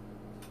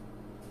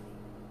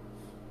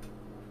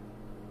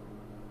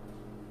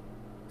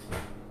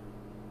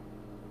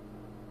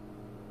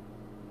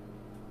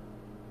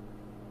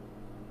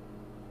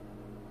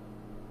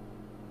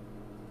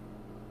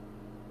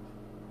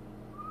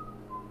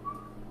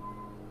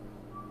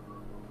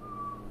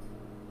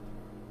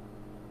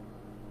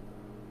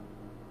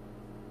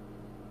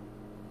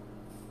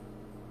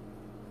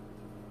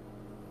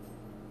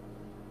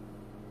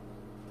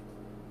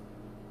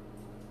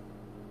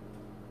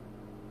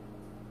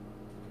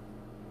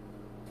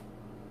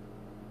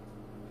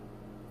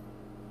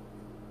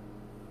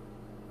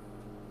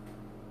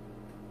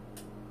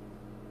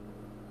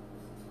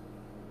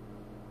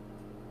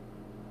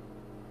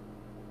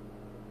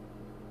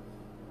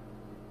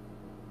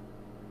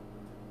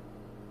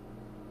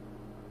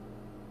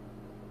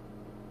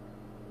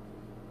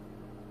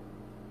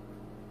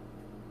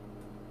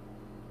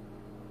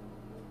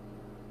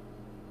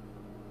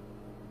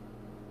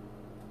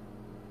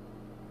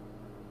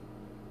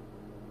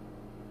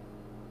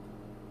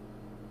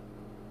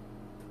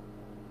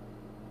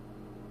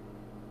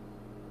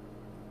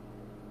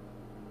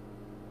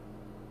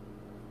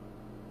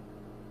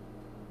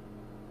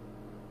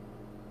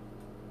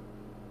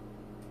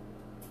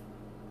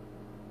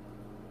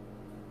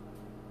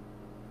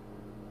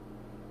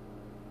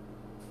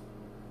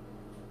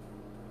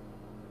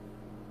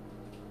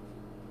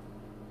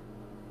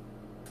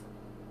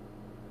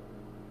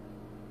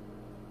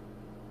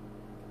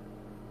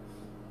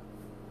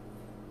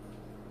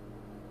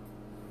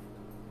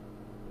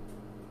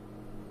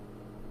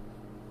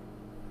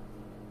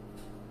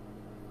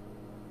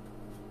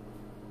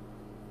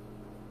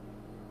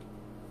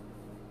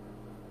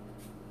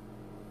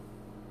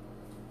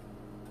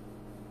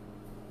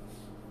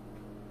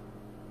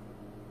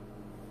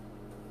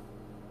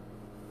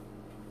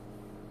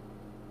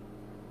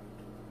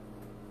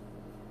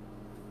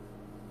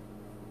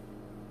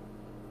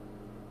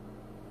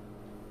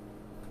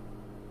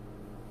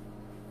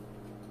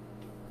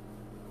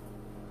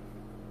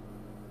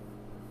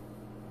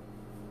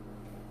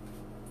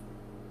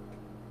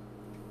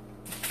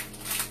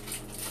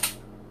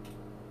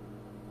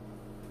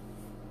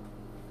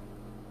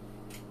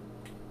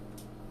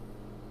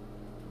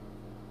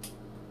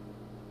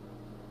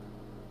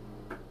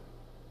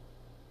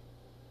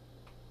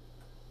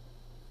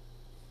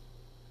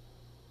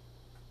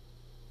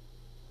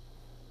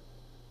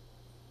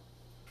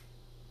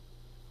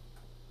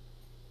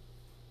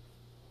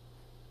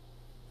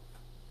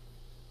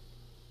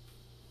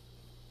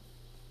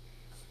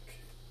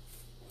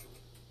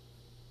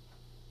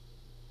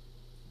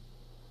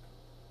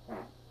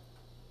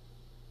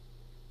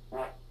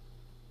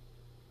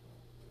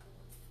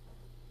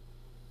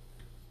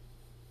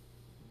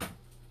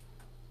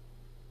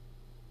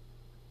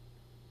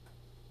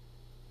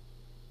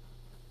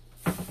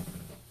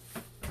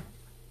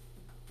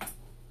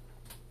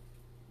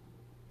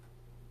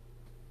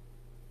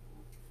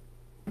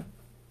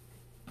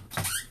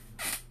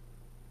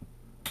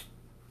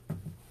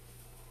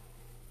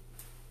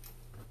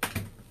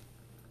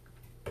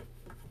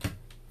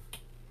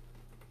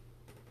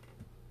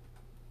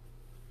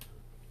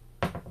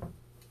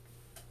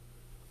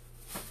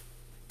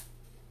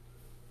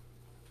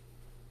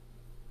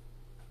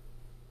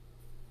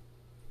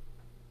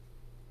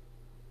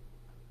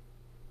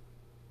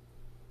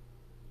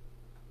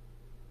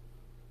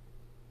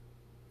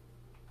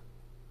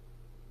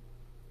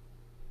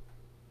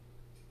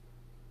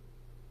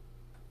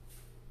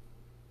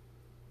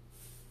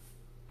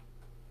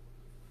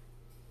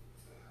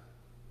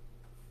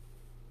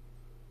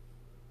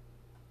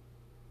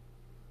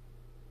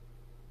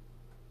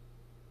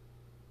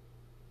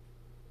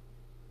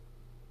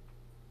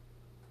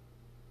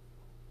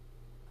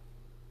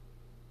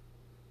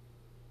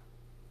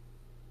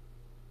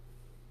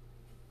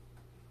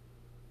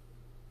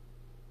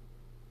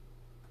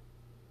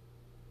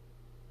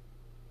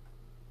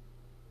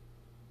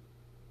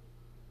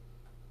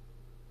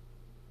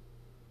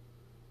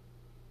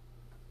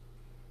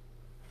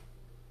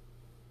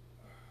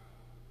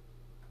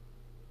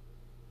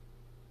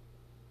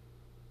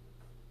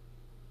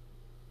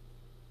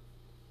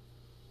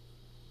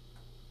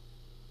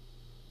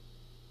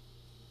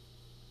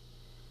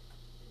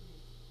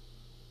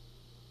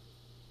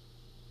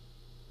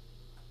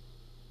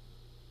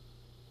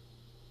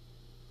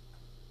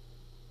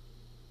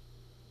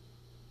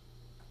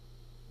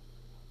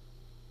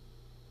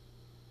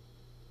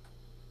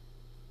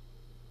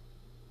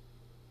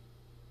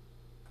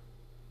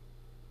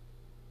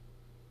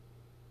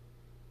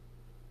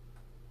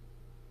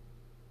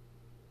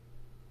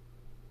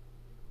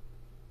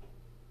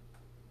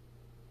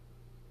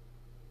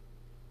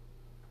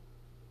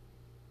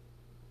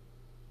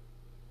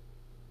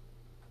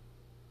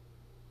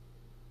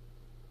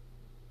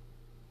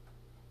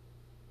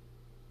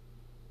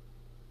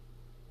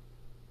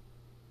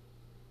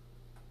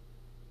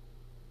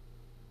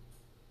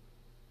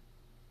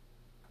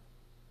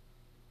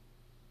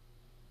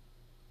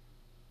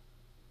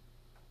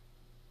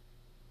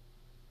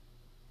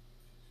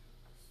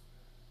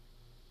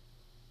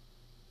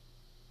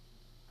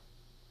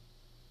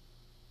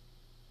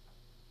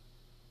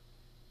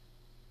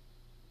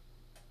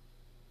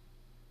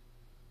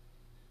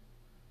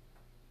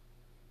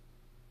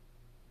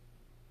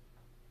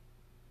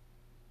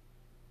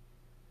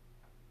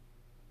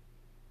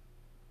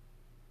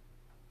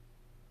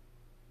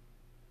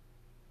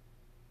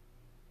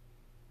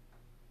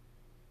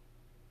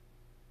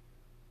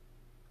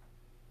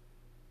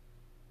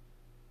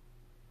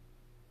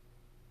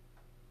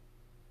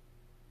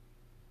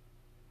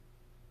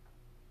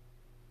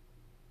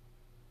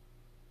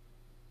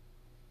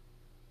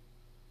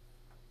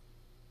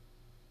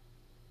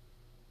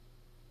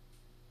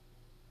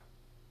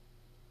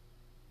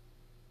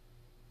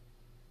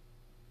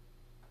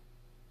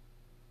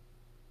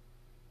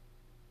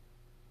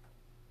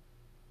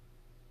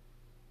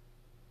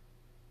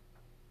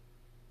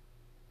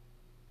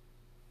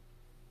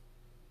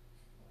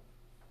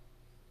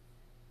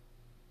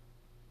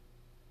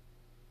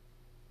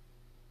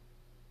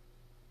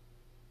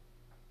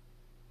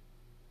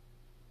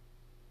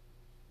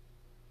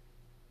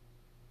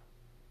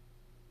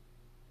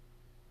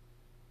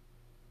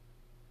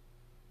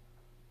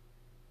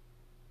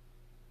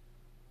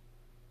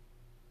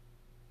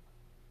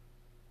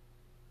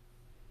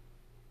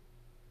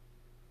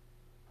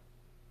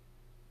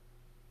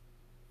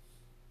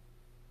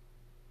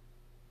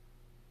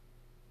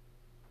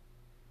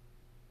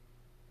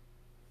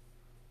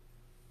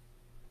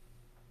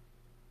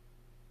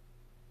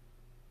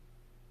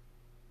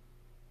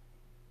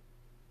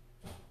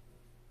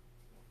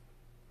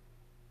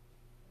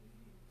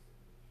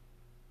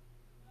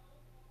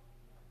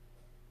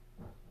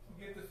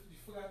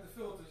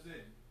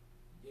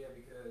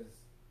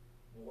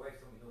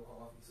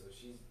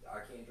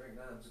 drink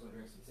none. I'm just gonna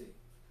drink some tea,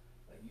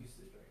 like you used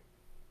to drink.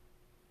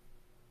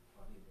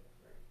 I need that,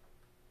 right?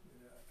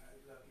 Yeah, I'm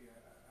lucky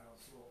I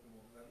don't smoke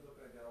anymore. I look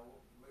like that, I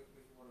won't make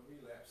me want to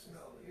relapse.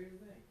 No, here's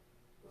the thing.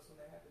 What's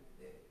gonna happen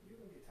today?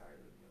 You're gonna get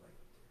tired of living your life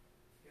up there.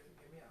 Get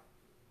me out.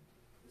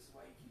 This is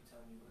why you keep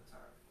telling me you're gonna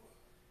tire. Well,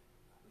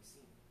 we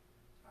seen it.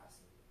 I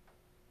seen it.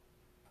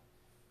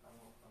 I'm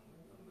gonna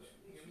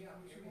hear me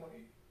out. Hear me out.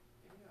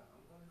 Hear me out.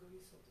 I'm gonna go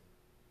eat something.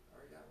 I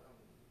already got what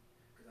I'm gonna eat.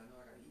 Cause I know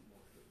I gotta eat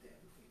more. Look, Dad,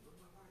 look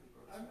at my body,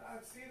 bro.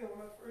 I've seen it when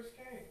I first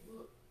came.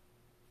 Look.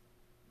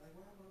 Like,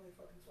 why am I like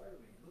fucking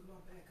Spider-Man? Look at my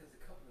back because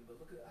of coupling, but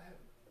look at,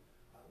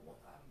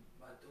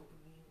 my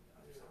dopamine,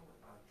 my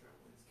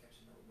adrenaline's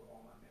catching up with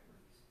all my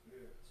memories.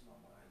 Yeah. So my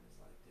mind is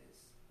like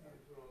this. I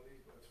put on at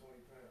least about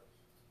 20 pounds.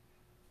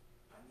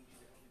 I need you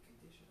to help me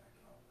condition. I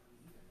don't know how to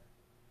eat enough.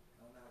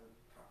 I don't know how to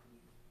properly.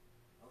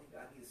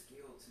 I need a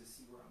scale to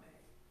see where I'm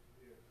at.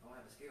 Yeah. I don't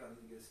have a scale. I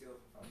need to get a scale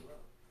from 5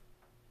 below.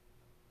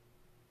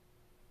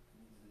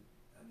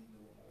 I need to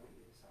know what my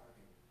weight is so I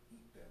can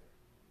eat better.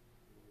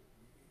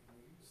 When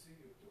you see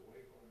the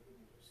weight on it,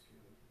 your skin,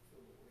 you can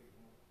feel the weight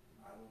on it.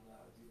 I don't know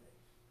how to do that.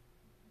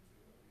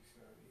 You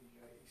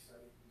gotta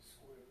eat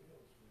square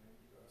meals, man.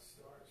 You gotta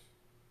starch.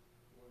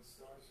 One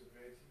starch, a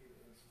veggie,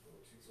 and some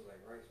protein. So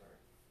like rice,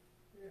 right?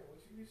 Yeah,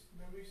 what you used to,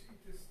 remember you used to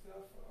eat this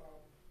stuff,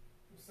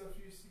 the stuff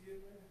you used to get,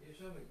 man? Yeah,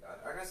 show me.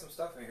 I got some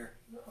stuff in here.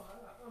 No,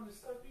 the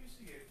stuff you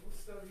used to get. What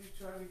stuff you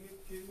trying to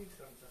get me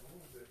sometime?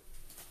 What was it?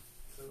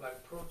 So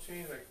like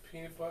protein, like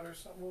peanut butter or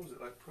something? What was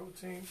it, like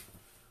protein?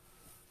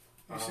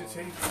 You should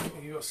take,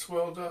 and you're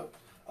swelled up.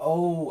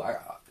 Oh, I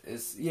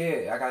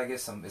gotta get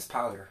some. It's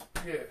powder.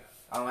 Yeah.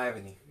 I don't have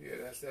any. Yeah,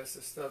 that's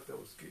the stuff that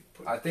was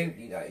put. I think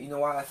you know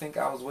why I think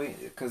I was waiting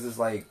because it's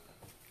like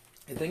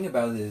the thing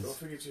about it is. Don't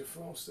forget your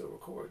phone's still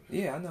recording.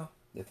 Yeah, I know.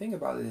 The thing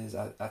about it is,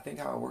 I think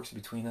how it works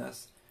between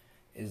us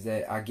is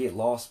that I get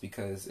lost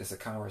because it's a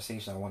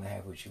conversation I want to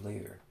have with you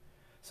later.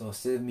 So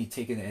instead of me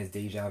taking it as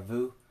deja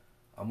vu,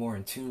 I'm more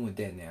in tune with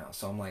that now.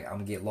 So I'm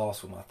gonna get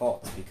lost with my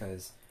thoughts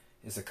because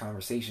it's a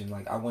conversation.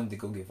 Like I wanted to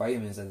go get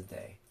vitamins the other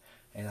day,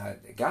 and I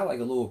got like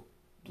a little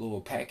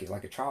packet,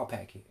 like a trial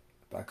packet.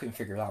 But I couldn't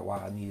figure out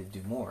why I needed to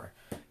do more.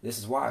 This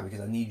is why, because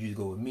I need you to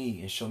go with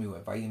me and show me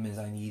what vitamins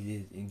I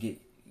needed and you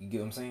get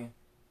what I'm saying?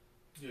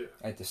 Yeah.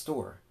 At the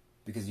store.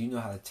 Because you know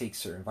how to take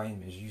certain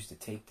vitamins. You used to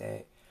take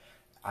that.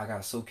 I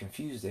got so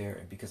confused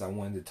there because I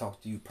wanted to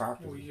talk to you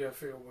properly. Well, you gotta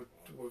figure out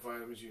what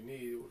vitamins you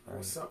need,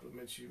 what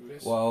supplements you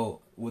miss.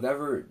 Well,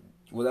 whatever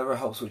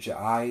helps with your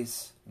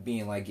eyes,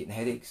 being like getting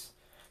headaches.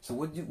 So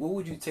what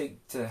would you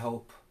take to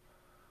help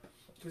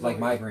like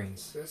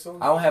migraines?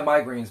 I don't have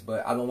migraines,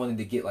 but I don't want it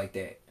to get like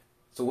that.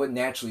 So what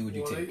naturally would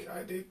you take?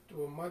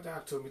 My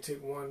doctor told me to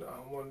take one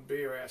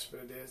Bayer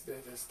aspirin.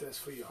 That's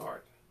for your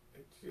heart.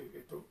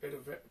 It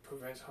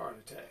prevents heart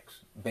attacks.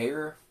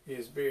 Bayer?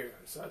 Yes, Bayer.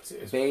 So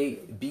it's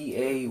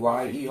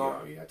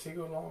B-A-Y-E-R? Yeah, I take it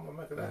along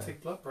because I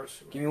take blood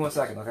pressure. Give me 1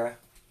 second, okay?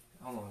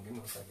 Hold on, give me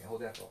 1 second.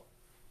 Hold that thought.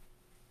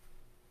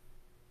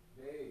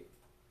 Bayer.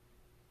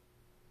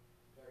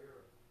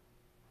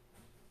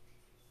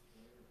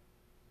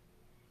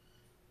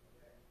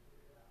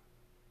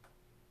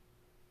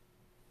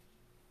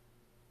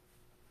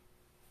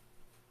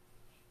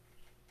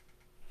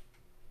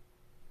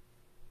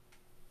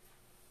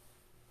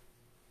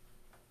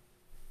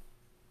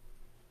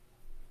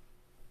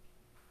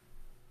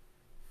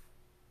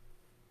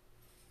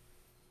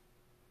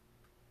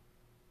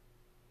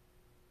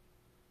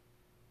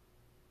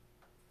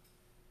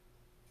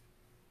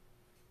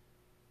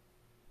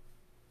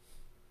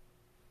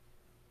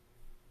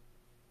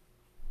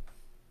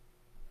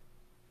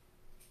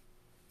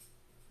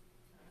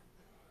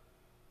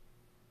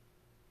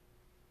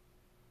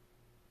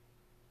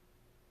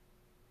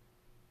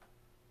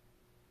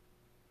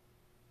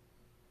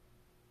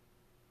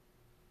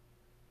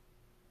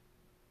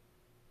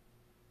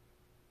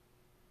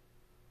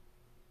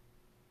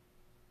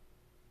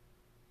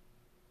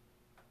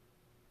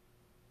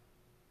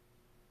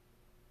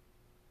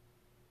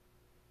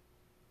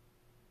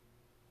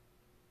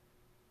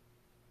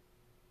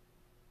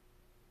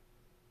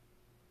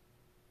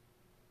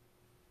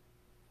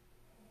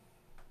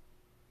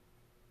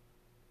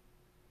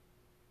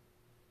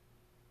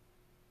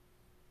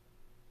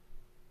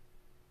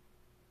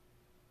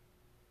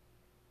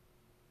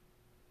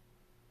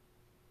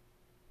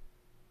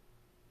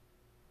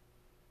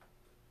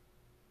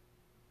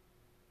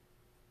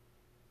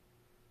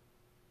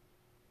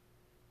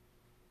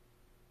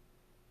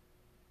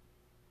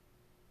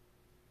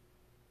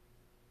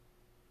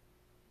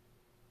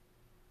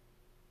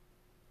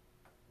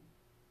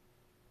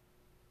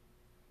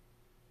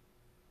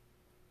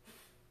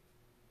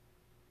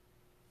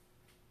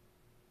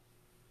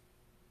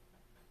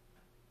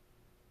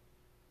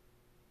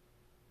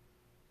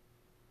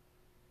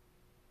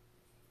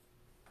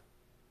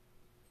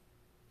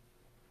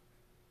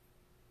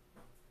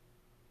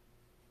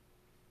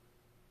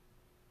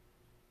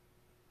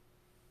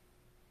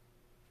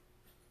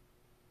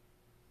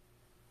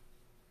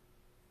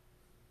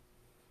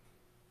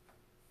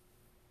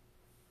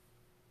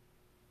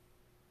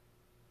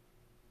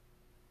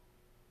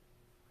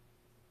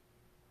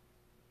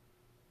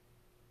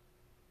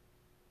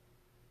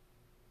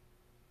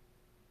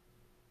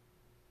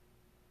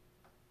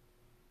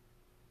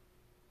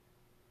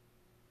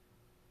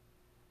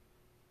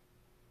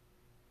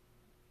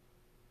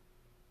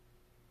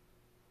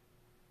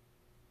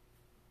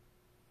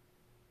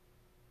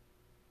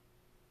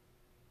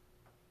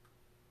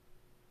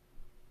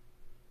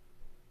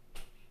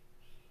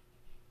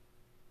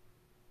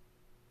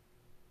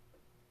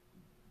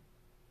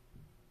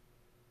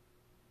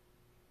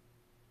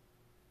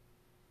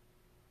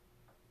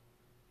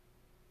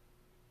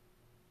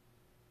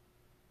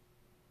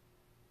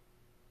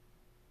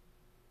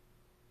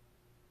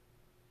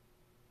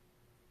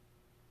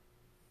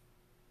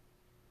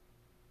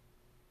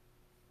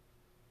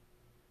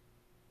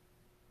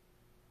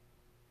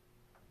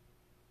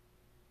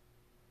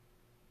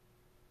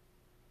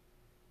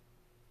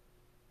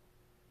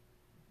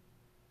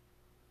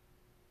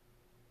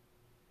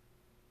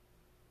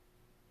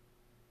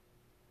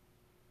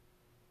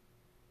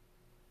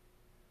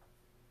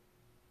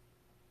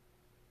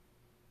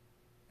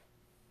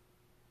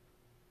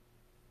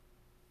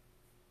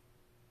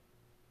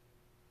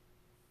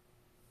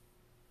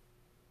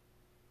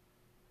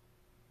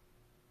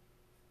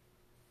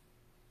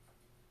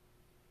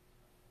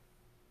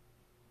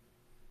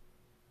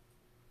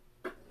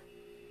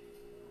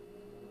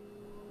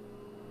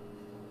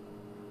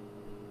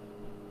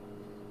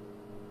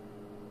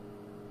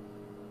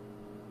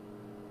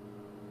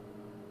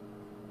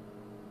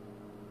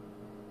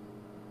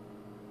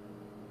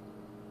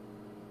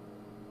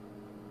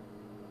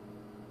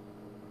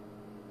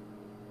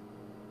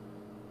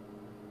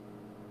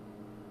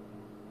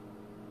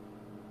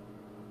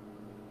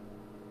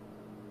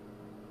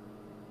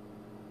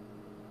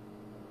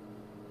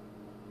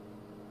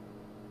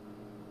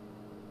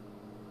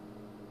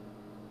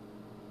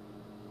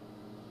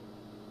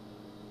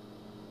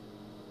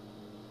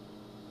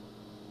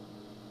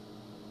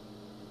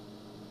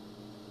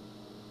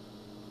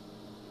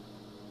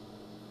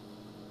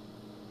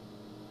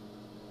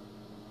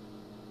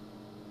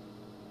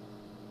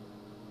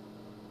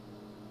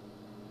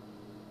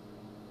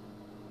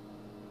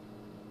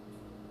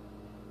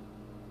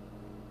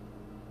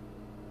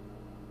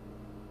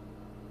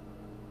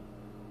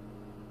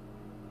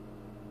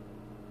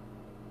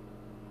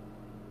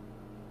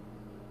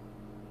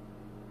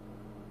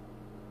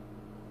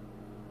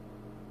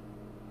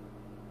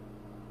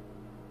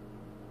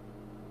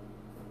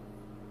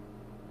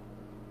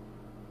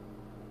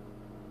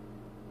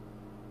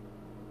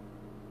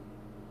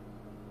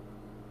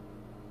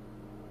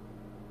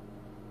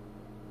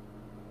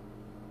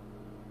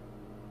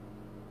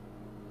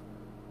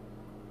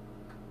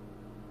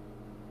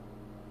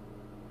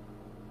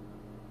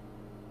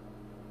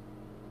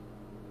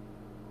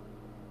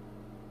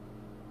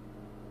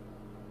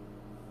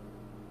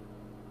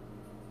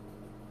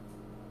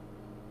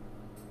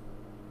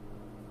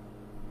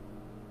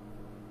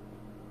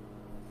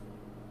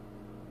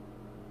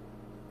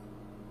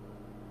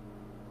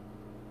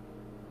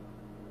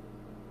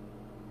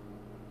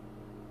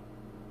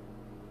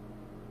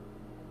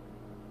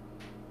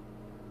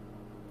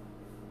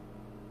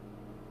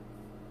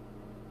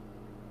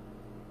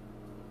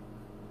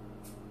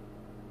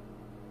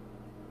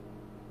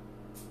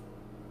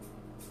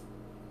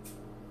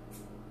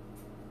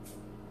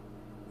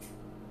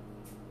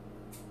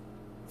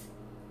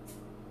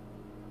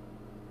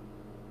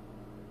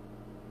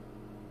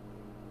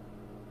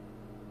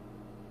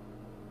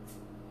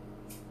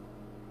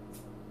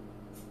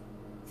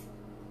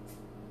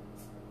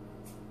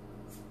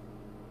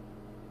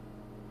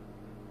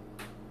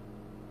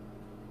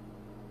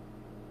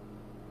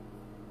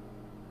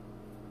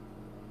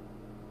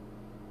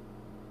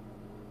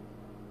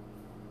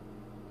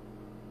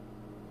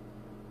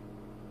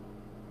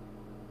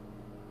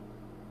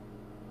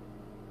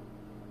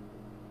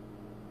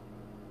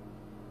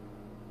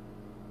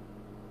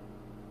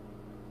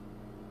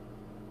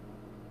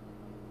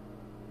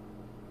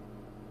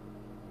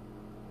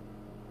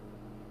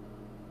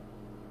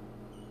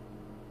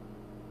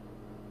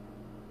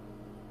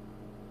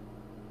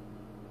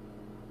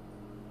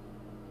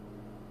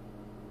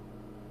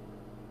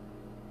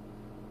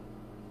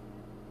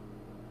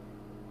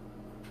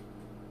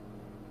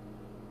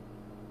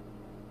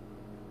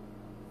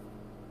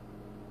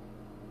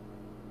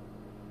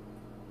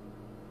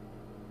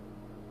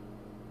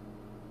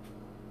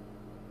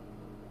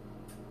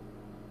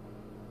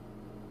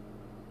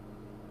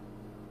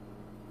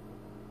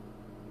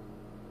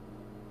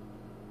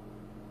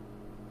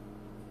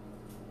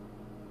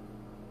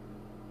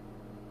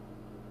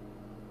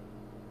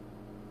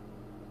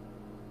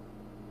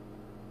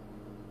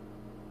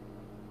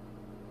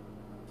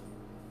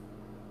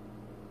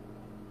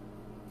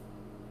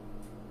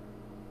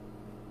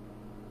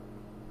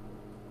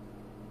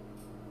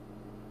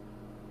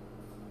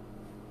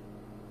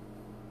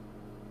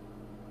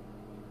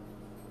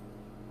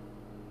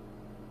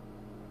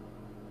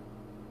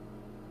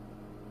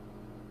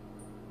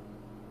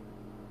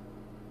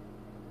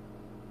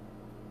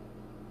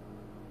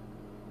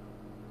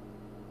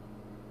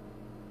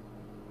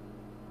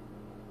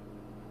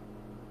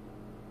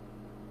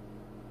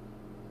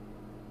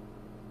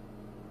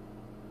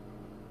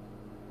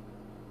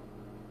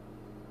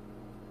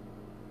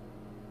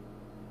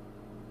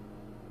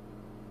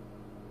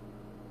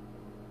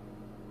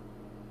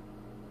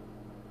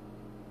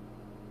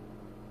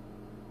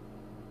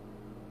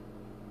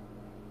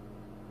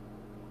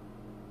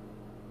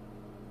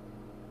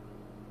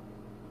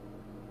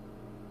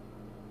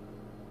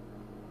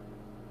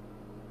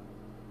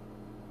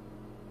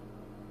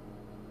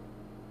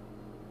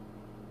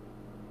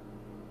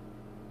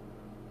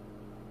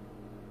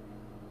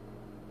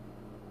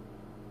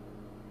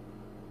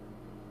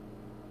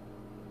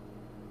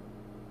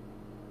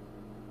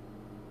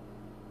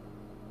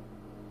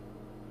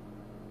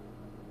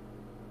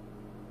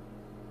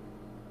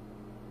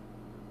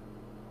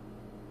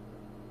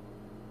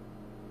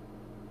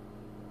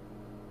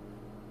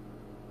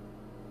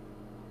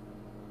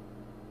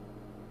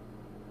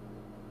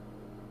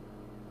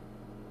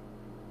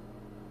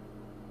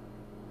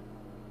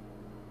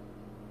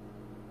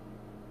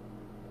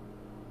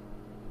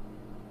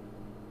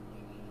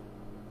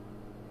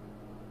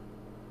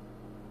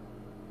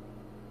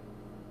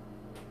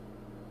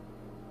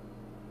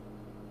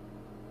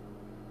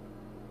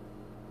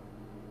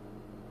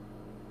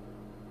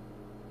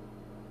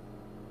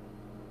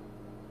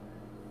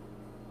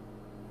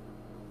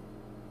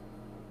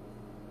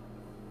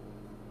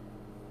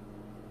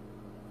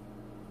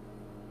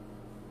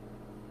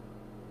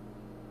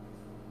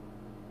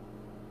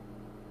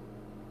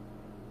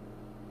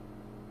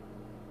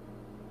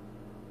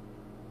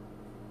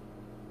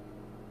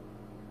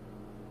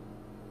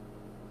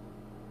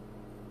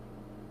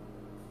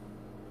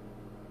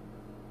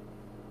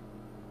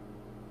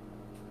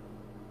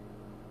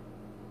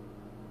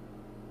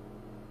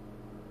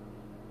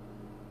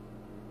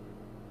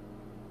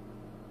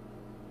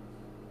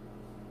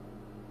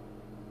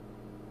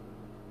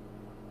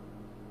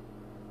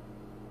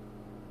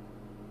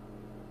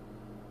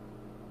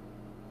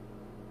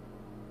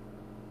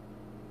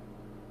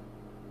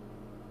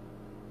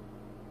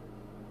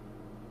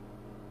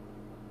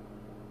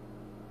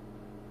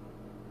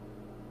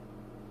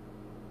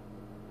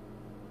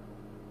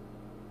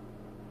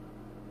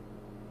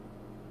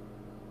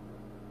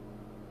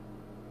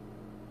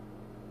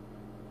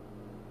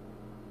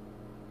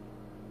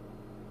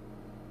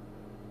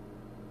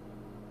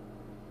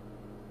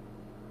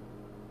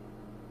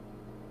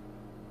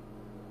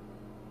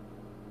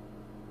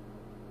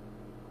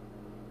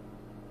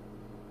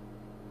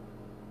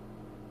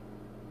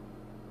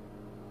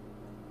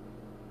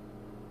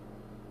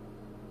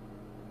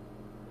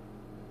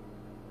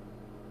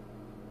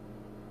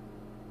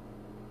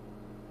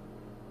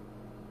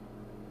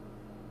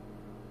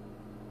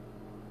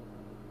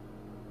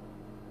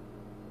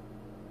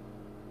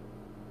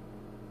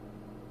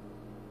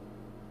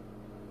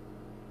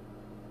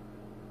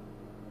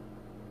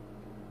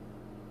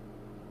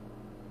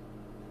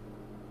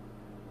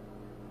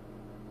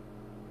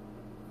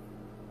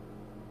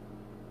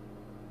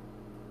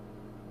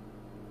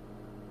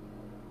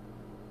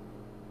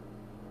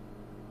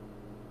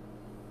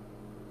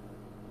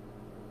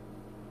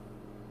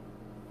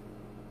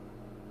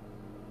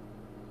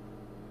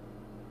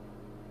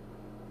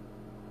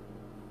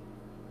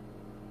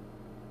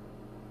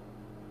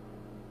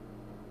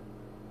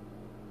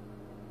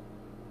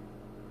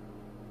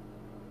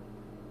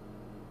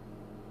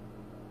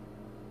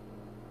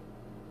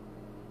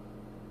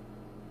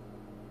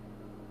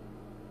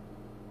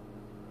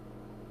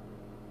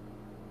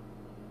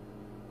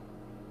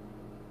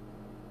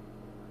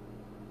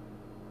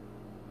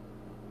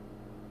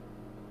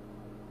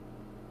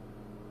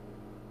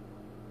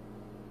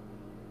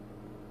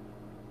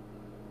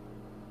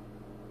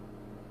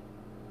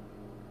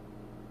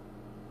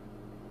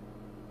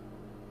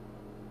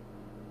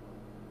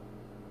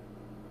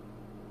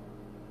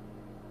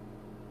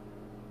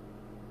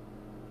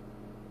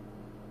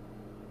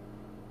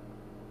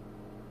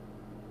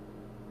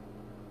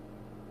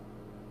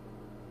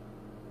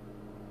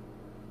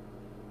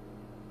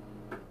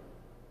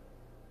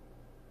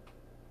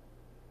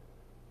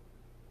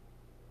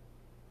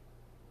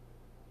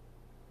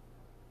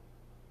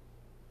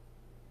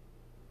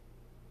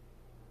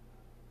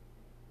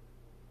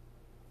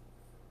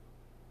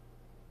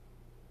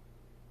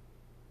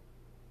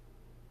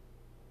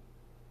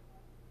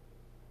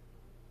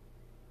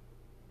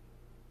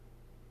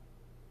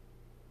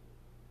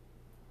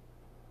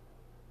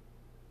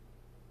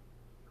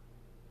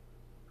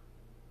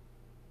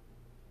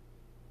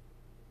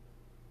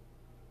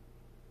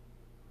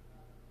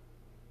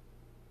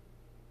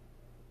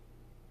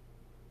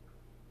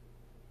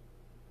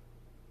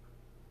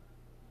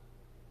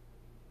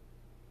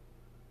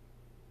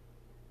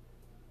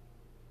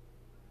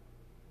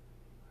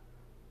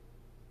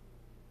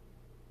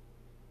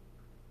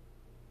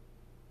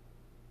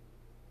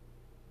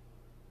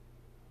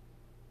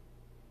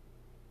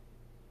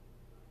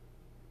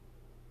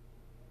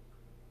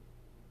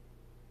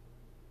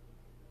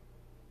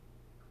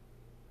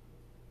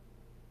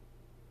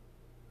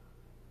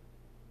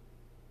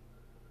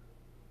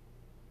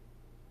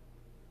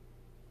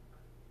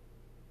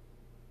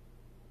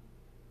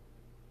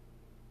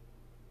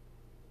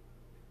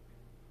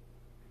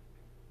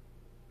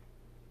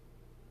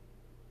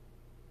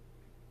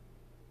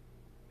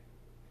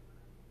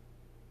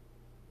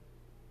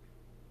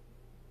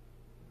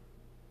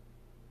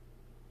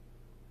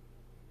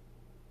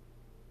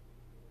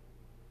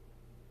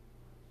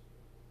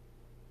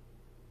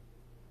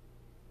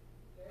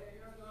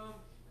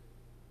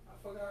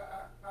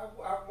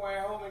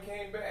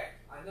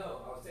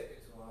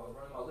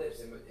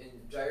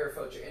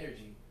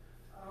 energy.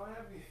 I don't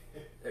have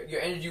any.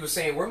 Your energy was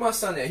saying, "Where my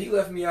son at? He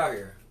left me out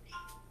here."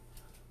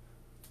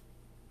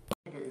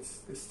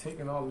 It's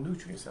taking all the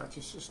nutrients out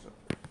your system.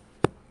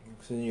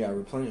 So then you gotta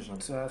replenish them.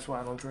 So that's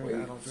why I don't drink. Wait, I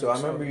don't drink so I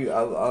remember soda. you.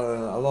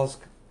 I lost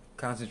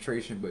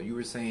concentration, but you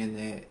were saying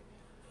that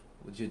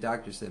what your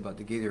doctor said about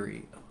the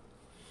Gatorade.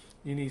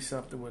 You need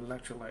something with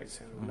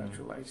electrolytes, and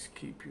electrolytes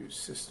keep your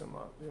system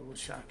up. It will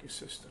shock your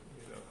system,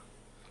 you know.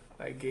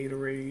 Like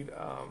Gatorade,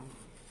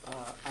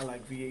 I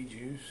like V8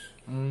 juice,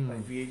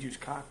 like V8 juice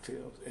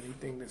cocktails.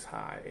 Anything that's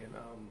high in,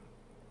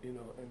 you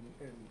know,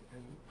 and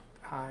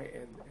high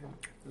in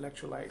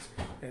electrolytes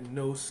and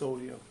no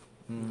sodium,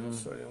 no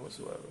sodium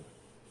whatsoever.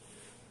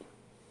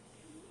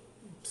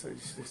 So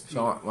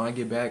When I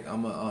get back,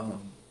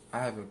 I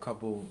have a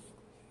couple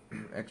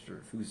extra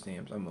food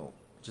stamps. I'm gonna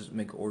just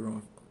make an order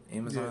on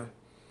Amazon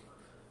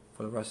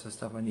for the rest of the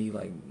stuff I need,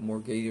 like more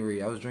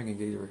Gatorade. I was drinking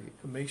Gatorade.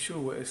 Make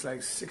sure it's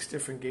like 6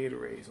 different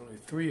Gatorades. Only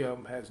 3 of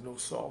them has no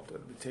salt.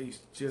 It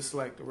tastes just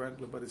like the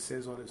regular, but it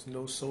says on it's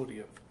no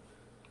sodium.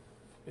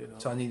 You know?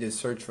 So I need to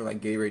search for like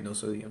Gatorade no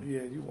sodium.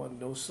 Yeah, you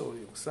want no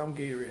sodium. Some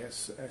Gatorade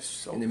has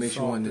salt. And it makes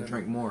you want to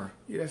drink more.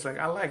 Yeah, it's like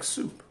I like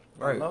soup.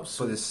 Right, I love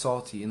soup. but it's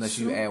salty unless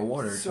you add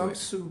water to it. Some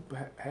soup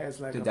has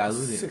like to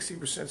dilute it.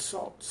 60%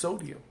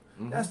 sodium.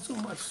 That's too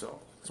much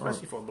salt,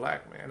 especially for a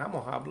black man. I'm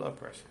on high blood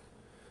pressure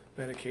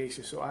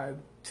medication, so I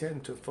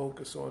tend to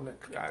focus on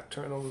I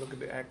turn on, look at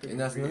the active. And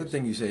that's another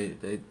thing you say,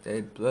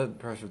 that blood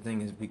pressure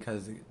thing is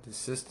because the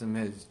system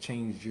has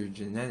changed your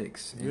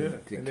genetics and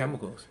the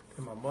chemicals.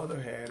 And my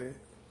mother had it.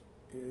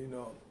 You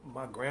know,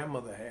 my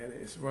grandmother had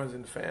it. It runs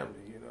in the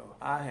family. You know,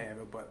 I have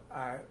it, but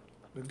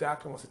the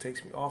doctor wants to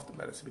take me off the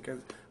medicine because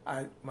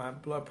my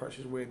blood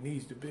pressure is where it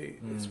needs to be.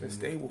 It's been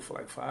stable for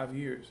like 5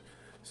 years.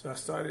 So I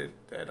started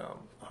at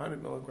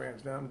 100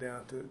 milligrams. Now I'm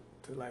down to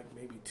like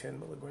maybe 10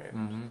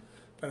 milligrams.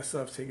 But I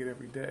still have to take it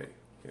every day.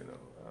 You know,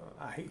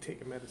 I hate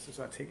taking medicine,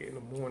 so I take it in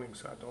the morning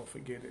so I don't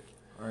forget it.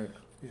 Right.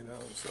 You know,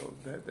 so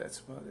that's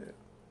about it.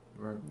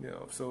 Right. You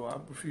know, so I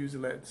refuse to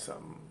let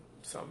some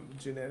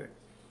genetic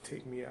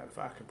take me out if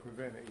I can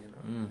prevent it. You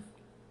know.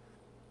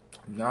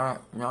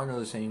 Now I know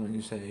the saying when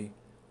you say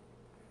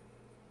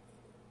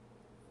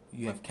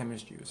you have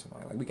chemistry with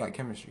somebody. Like we got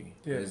chemistry.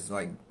 Yeah. It's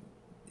like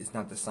it's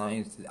not the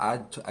science.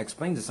 I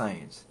explained the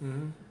science.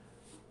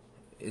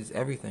 It's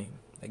everything.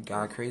 Like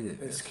God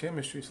created it. It's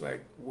chemistry. It's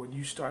like when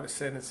you start a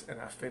sentence and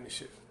I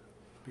finish it,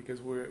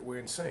 because we're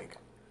in sync.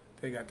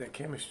 They got that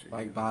chemistry.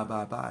 Like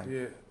bye.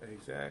 Yeah,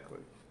 exactly.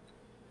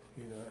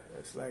 You know,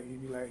 it's like you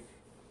be like,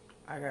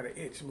 I got an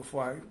itch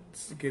before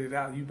I get it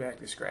out. You back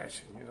to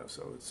scratching. You know,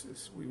 so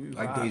it's we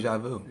like vibing. deja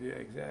vu. Yeah,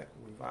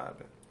 exactly. We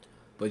vibing.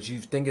 But you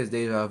think it's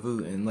deja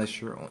vu unless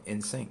you're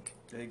in sync.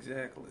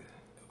 Exactly.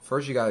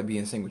 First, you gotta be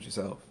in sync with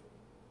yourself.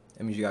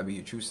 That means you gotta be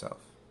your true self.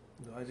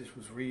 No, I just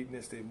was reading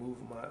this. They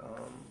moved my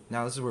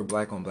Now this is where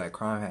black on black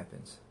crime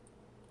happens.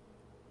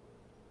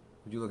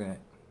 What you looking at?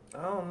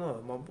 I don't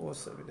know. My boss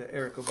said me that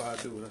Erykah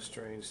Badu with her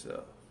strange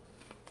stuff.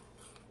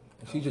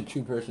 She's a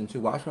true person too.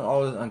 Watch her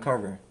always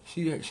uncover.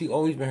 She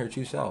always been her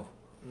true self.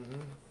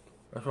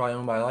 That's why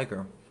nobody like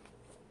her.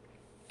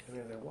 And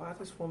they're like, why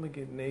this woman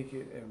get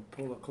naked and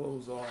pull her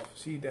clothes off?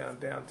 She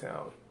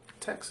downtown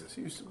Texas.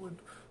 She used to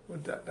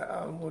when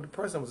the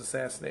president was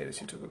assassinated,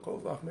 she took her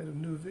clothes off, made a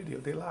new video.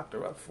 They locked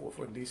her up for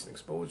indecent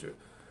exposure.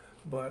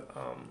 But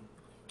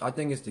I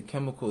think it's the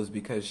chemicals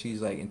because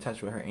she's like in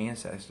touch with her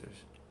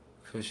ancestors.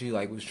 So she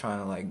like was trying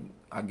to like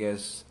I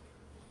guess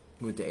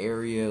with the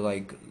area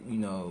like you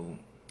know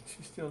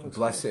she still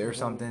bless it or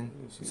something.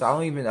 So I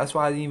don't even. That's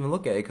why I didn't even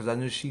look at it because I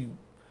knew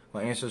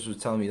my ancestors was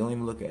telling me don't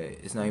even look at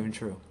it. It's not even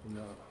true.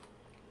 No.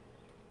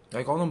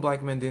 Like all them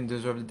black men didn't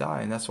deserve to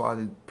die, and that's why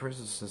the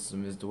prison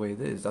system is the way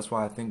it is. That's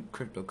why I think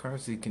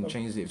cryptocurrency can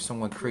change it if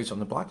someone creates on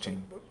the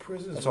blockchain. But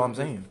prisons that's all I'm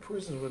saying.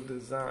 Prisons were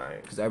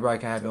designed because everybody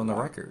can have it on the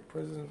record.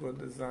 Prisons were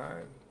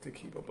designed to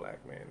keep a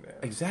black man down.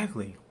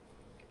 Exactly.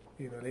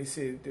 You know, they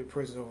said the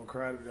prisons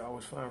overcrowded. They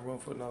always find room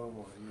for another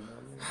one. You know what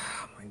I mean?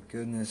 Oh my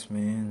goodness,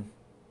 man!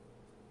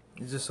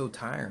 It's just so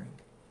tiring.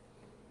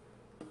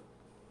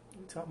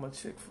 You talking about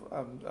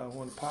I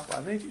want to pop.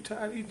 I think you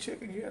tired of eating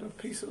chicken. You had a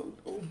piece of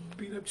old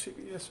beat up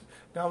chicken yesterday.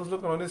 Now I was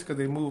looking on this because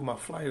they moved my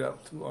flight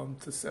up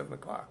to 7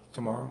 o'clock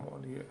tomorrow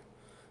morning. Yeah.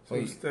 So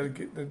instead of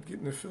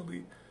getting to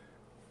Philly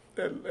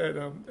at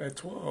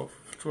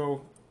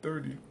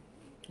 12:30,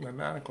 my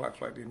 9 o'clock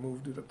flight, they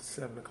moved it up to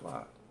 7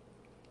 o'clock.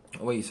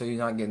 Wait, so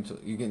you're getting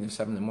to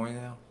 7 in the morning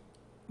now?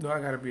 No, I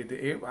gotta be at the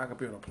air. I gotta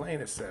be on a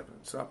plane at 7.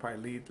 So I'll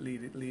probably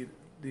leave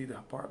the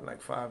apartment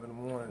like 5 in the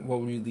morning.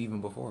 What were you leaving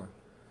before?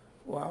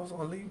 Well, I was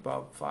gonna leave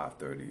about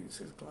 5:30,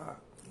 6 o'clock.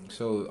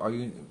 So are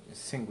you in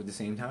sync with the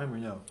same time or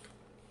no?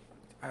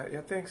 I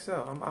think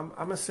so.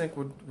 I'm in sync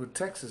with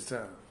Texas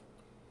time.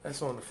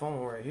 That's on the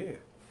phone right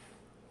here.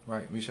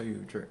 Right. Let me show you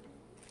a trick.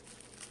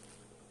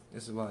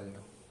 This is why,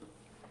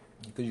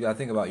 because you gotta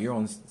think about you're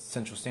on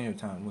Central Standard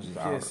Time, which is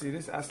yeah. See,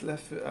 this I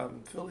left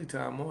Philly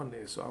time on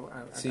there, so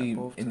I see.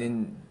 got both and time.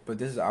 then, but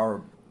this is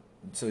our.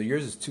 So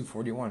yours is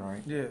 2:41,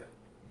 right? Yeah.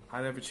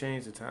 I never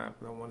changed the time,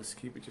 but I want to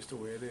keep it just the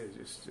way it is.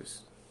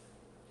 Just.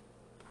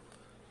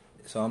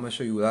 So I'm gonna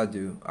show you what I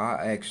do.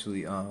 I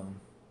actually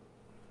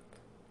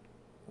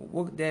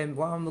What then?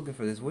 While I'm looking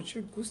for this, what's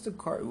the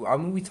car? I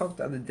mean, we talked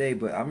the other day,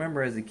 but I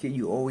remember as a kid,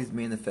 you always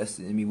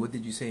manifested in me. What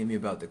did you say to me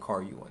about the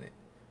car you wanted?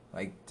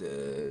 Like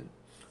the.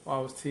 I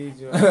was teasing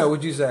you.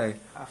 What'd you say?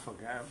 I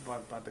forgot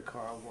about the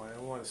car I wanted. I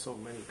wanted so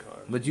many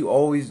cars. But you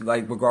always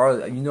like,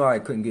 regardless. You know, I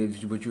couldn't get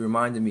it, but you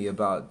reminded me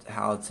about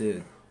how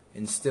to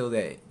instill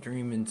that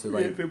dream into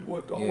like.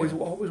 Always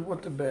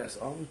want the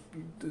best. Always,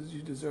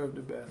 you deserve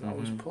the best.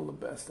 Always pull the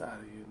best out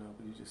of you,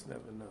 but you just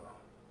never know.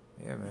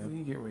 Yeah, man. What are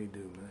you getting ready to do,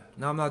 man?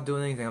 No, I'm not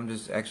doing anything. I'm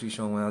just actually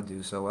showing what I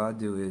do. So what I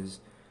do is,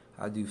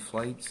 I do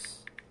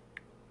flights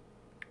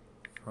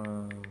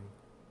from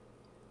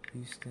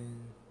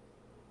Houston.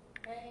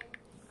 Hey.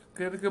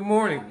 Good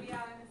morning. I'll be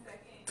out in a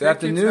second. Good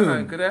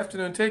afternoon. Good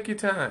afternoon. Take your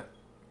time.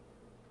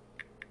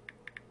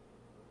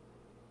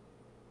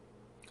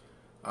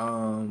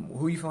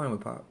 Who you flying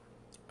with, Pop?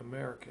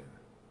 American.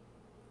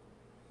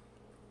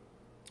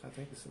 I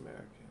think it's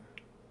American.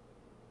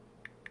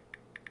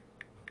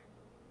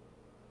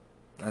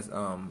 That's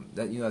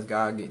that's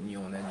God getting you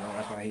on that joint.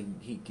 That's why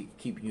he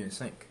keep you in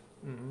sync.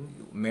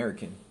 Mm-hmm.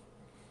 American,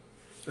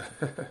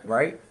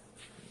 right?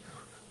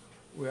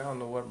 Well, I don't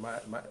know what my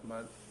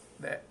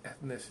that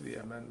ethnicity,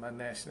 my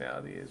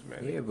nationality is,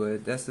 man. Yeah,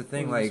 but that's the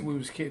thing. We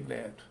was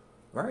kidnapped,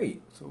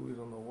 right? So we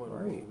don't know what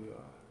Right. we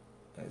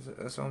are.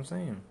 That's what I'm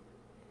saying.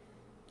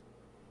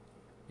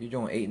 You're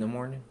doing 8 in the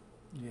morning.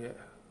 Yeah.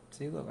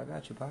 See, look, I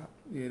got you, Pop.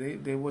 Yeah,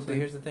 So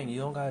here's the thing: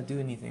 you don't gotta do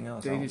anything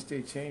else.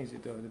 They changed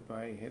it though. They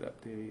probably ain't hit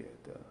up there yet.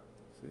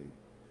 See.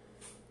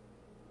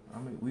 I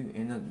mean,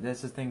 and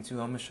that's the thing too.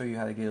 I'm gonna show you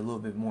how to get a little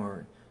bit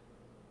more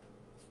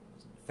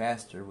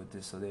faster with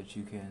this, so that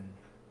you can,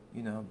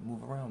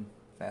 move around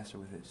faster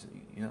with it. So,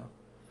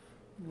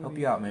 help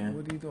you out, man.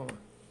 What are you doing?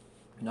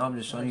 No, I'm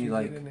just showing How'd you get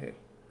like in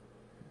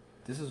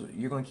there?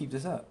 you're gonna keep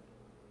this up.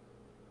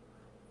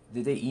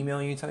 Did they email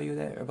you and tell you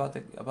that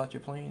about your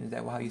plane? Is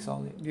that how you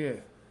saw it? Yeah.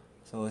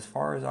 So as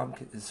far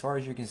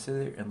as you're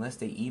considered, unless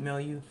they email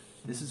you,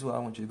 this is what I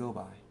want you to go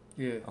by.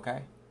 Yeah.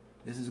 Okay.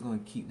 This is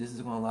going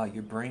to allow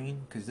your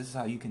brain, because this is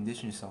how you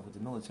condition yourself with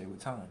the military with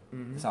time.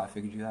 Mm-hmm. That's how I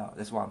figured you out.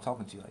 That's why I'm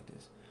talking to you like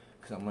this,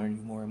 because I'm learning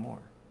you more and more.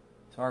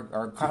 So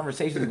our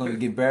conversation is going to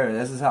get better.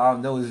 This is how I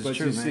know this is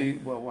true, But you man. see,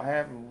 what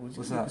happened?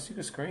 What's up? You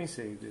can screen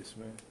save this,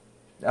 man.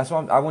 That's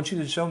why I want you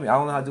to show me. I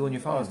don't know how to do it on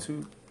your Oh, phone. it's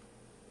too.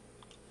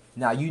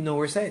 Now you know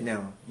where it's at.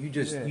 Now you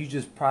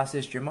just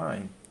processed your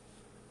mind.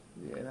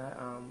 Yeah.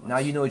 And Now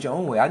you know it your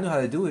own way. I know how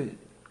to do it.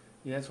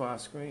 Yeah, that's why I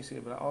screen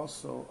saved. But I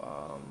also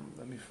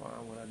let me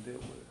find what I did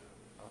with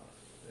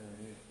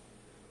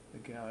the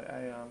gallery.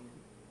 I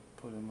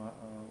put in my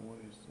what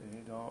is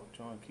it?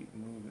 John keep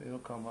moving. It'll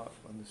come up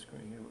on the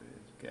screen. Here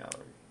it is,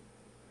 gallery.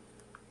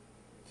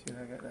 See,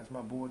 that's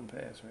my boarding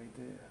pass right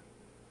there.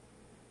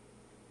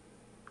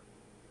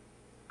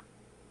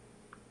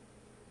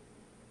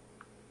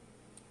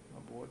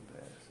 My boarding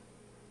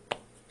pass.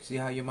 See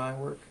how your mind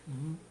works?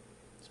 Mm-hmm.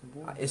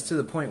 It's to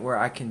the point where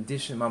I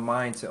condition my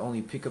mind to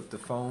only pick up the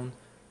phone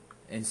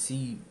and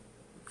see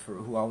for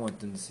who I want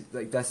them to see.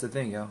 Like, that's the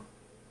thing, yo.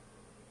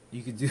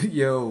 You could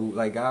do,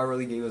 like, God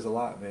really gave us a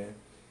lot, man.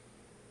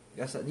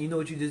 You know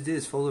what you just did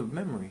is full of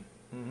memory.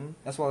 Mm-hmm.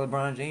 That's why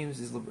LeBron James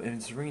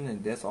and Serena,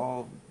 that's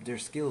all their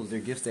skills,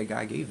 their gifts that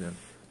God gave them.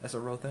 That's a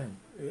real thing.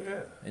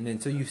 Yeah. And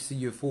until you see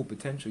your full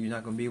potential, you're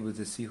not going to be able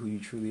to see who you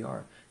truly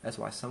are. That's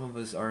why some of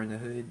us are in the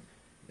hood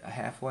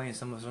halfway and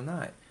some of us are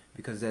not.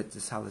 Because that's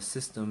just how the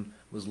system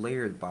was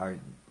layered by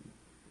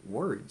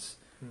words.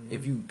 Mm-hmm.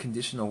 If you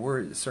condition a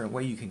word a certain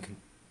way, you can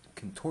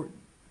contort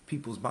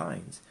people's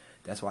minds.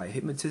 That's why a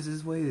hypnotist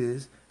is the way it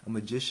is. A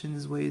magician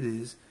is the way it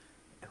is.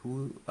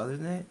 Who, other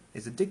than that,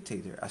 is a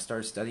dictator. I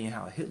started studying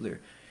how Hitler...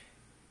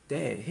 I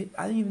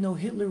didn't even know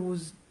Hitler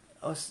was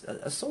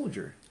a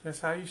soldier.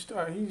 That's how you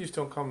start. You just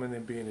don't come in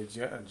and being a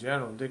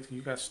general dictator.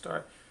 You got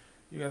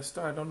to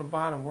start on the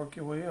bottom, work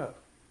your way up.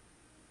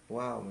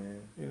 Wow,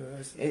 man.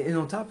 And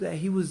on top of that,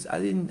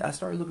 I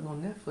started looking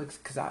on Netflix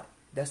because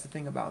that's the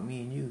thing about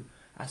me and you.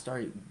 I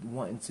started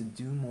wanting to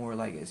do more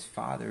like his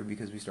father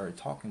because we started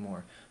talking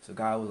more. So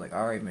God was like,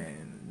 all right,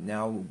 man,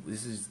 now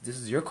this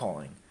is your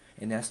calling.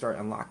 And that started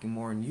unlocking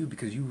more in you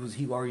because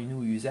he already knew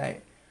where you was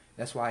at.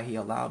 That's why he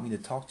allowed me to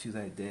talk to you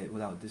like that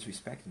without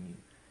disrespecting you.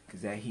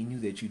 Because he knew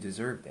that you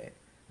deserved that.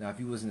 Now, if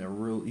he wasn't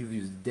if he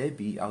was a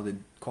deadbeat, I would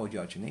have called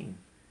you out your name.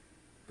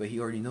 But he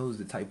already knows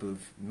the type of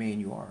man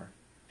you are.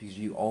 Because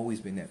you've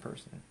always been that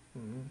person.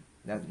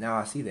 Mm-hmm. Now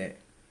I see that.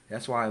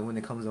 That's why when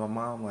it comes to my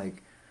mom,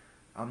 like,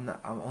 the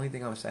only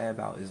thing I'm sad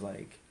about is,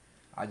 like,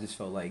 I just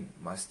felt like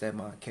my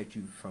stepmom kept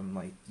you from,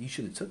 like, you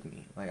should have took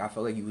me. Like, I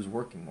felt like you was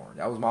working more.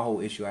 That was my whole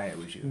issue I had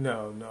with you.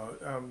 No.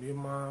 Your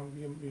mom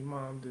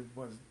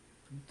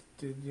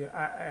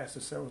I asked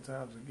her several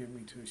times to give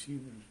me to her. She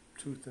was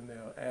tooth and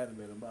nail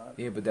adamant about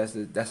it. Yeah, but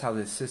that's how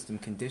the system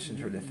conditioned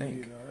her to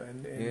think.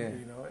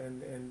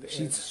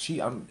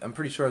 I'm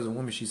pretty sure as a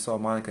woman she saw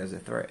Monica as a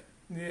threat.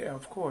 Yeah,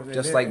 of course. And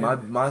Just then- like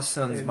and- my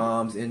son's and-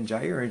 mom's in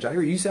Jair. And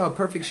Jair, you see how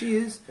perfect she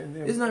is? and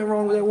then- There's nothing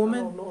wrong with that I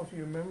woman. don't know if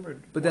you remember.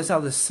 But that's how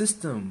the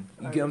system.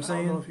 You get what I'm I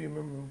don't know saying? if you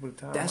remember the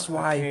time That's I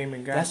why. came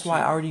and got That's why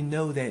you. I already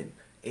know that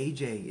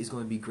AJ is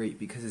going to be great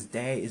because his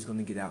dad is going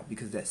to get out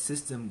because that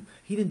system.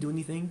 He didn't do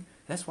anything.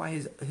 That's why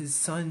his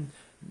son,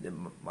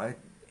 my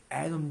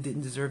Adam,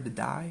 didn't deserve to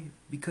die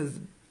because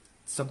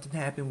something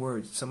happened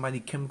where somebody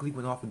chemically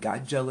went off and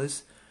got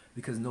jealous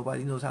because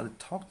nobody knows how to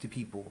talk to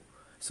people.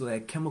 So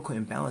that chemical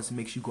imbalance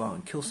makes you go out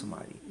and kill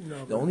somebody.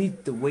 No,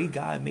 The way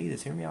God made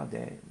us. Hear me out,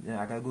 Dad. Now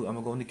I'm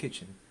gonna go in the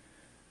kitchen.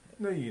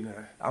 No, you're not.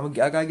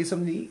 I gotta get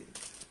something to eat.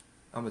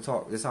 I'm gonna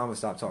talk. That's how I'm gonna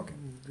stop talking.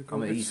 Go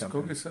I'm gonna get- eat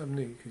something. Go get something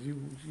to eat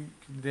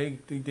because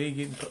they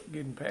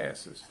getting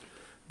past us.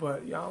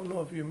 But y'all don't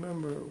know if you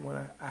remember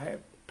when I had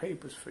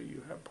papers for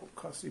you, I had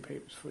custody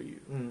papers for you.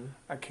 Mm-hmm.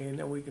 I came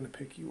that weekend to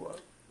pick you up,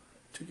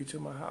 took you to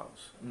my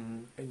house, Mm-hmm.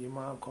 and your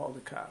mom called the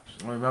cops.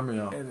 I remember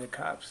now. And the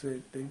cops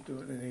said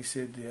they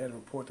said they had a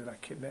report that I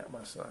kidnapped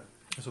my son.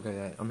 It's okay,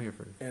 Dad. I'm here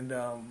for you. And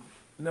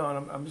no,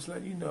 and I'm just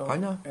letting you know. I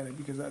know. And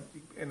because I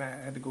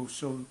had to go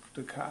show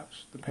the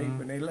cops the paper,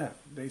 Mhm. and they left.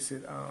 They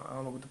said, I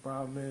don't know what the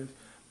problem is,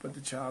 but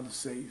the child is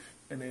safe,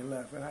 and they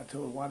left. And I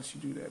told her, why did she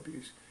do that?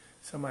 Because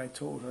somebody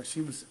told her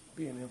she was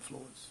being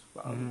influenced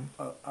by Mhm.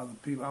 other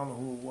people. I don't know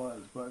who it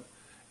was, but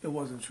it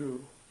wasn't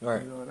true.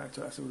 Right. You know, and I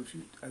said, well, if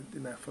you,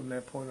 and from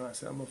that point on, I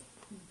said, I'm gonna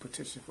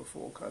petition for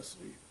full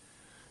custody.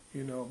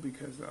 You know,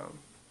 because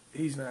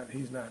he's not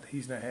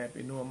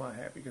happy, nor am I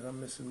happy, because I'm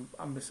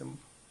missing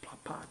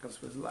pockets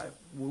for his life.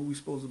 What we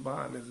supposed to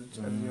bond as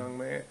a young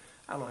man?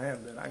 I don't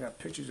have that. I got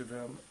pictures of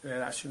him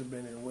that I should have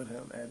been in with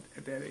him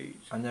at that age.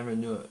 I never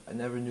knew it. I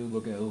never knew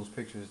looking at those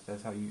pictures.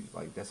 That's how you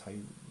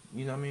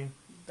You know what I mean?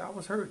 I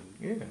was hurting.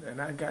 Yeah.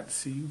 And I got to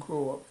see you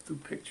grow up through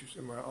pictures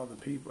and other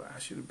people. I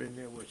should have been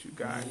there with you,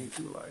 guiding you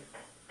through life.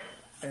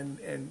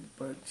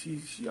 But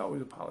she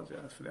always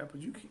apologized for that.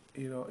 But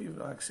even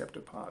though I accept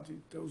apology,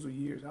 those are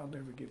years I'll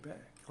never get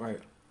back. Right.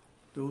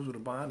 Those were the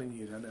bonding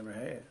years I never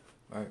had.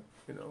 Right.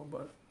 You know,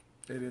 but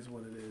it is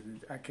what it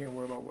is. I can't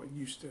worry about what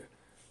used to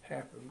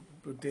happen,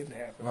 but didn't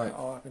happen. Right.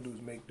 All I can do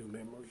is make new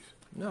memories.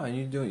 No, and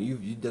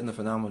you've done a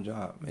phenomenal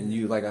job. And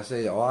you, like I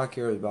said, all I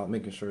care is about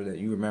making sure that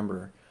you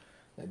remember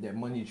that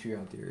money tree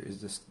out there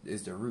is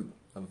the root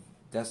of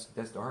that's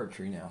the heart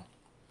tree now.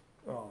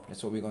 Oh,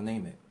 That's what we're gonna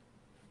name it.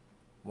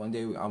 One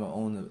day I'm gonna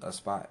own a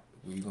spot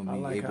where you're gonna I be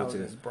like how able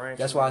to. it's branching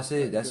That's why I out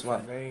said. like That's why.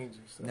 different veins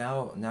and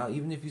stuff. Now,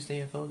 even if you stay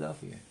in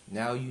Philadelphia,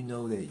 now you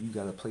know that you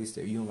got a place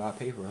there. You don't gotta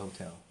pay for a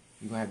hotel.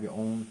 You gonna have your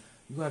own.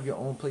 You gonna have your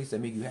own place that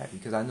make you happy.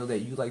 Because I know that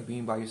you like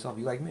being by yourself.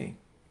 You like me.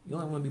 You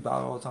don't want to be by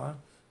all the time.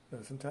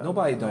 Sometimes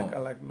Nobody I don't. I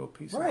like a little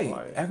peace Right. and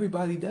quiet.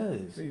 Everybody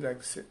does. So you like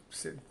to sit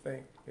and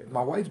think. You know?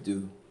 My wife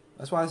do.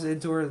 That's why I said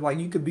to her, like,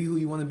 you could be who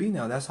you want to be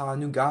now. That's how I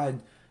knew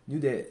God knew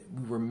that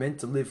we were meant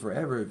to live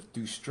forever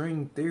through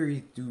string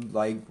theory, through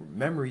like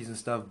memories and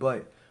stuff.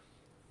 But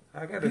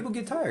people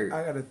get tired.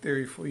 I got a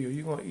theory for you.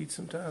 You gonna eat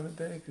sometime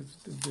today? Because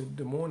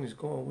the morning's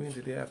going. We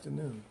into the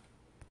afternoon.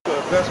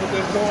 That's what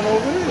they're doing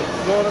over here.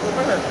 Blowing up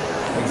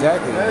America.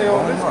 Exactly. They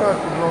on this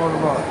country blowing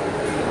them up.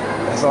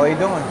 That's all they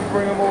doing. You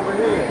bring them over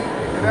here.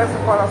 And that's the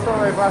part I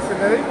saw everybody said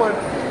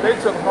that they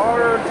took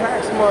hard-earned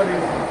tax money,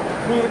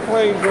 flew the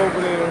planes over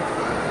there,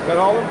 got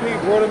all them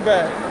people, brought them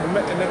back,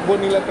 and they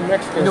wouldn't even let the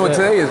Mexicans You know what in.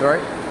 today is, right?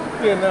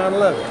 Yeah,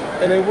 9/11.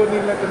 And they wouldn't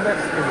even let the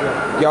Mexicans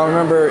in. Y'all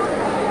remember?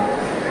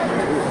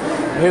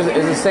 Here's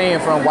a saying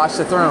from Watch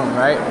the Throne,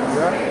 right?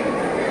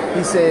 Yeah?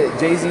 He said,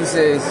 Jay-Z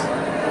says,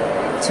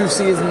 2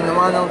 seats in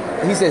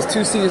my. He says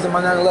 2 seats in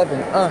my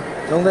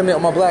 911. No limit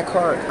on my black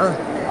card.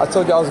 I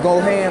told you I was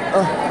gold ham.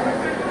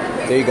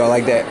 There you go,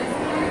 like that.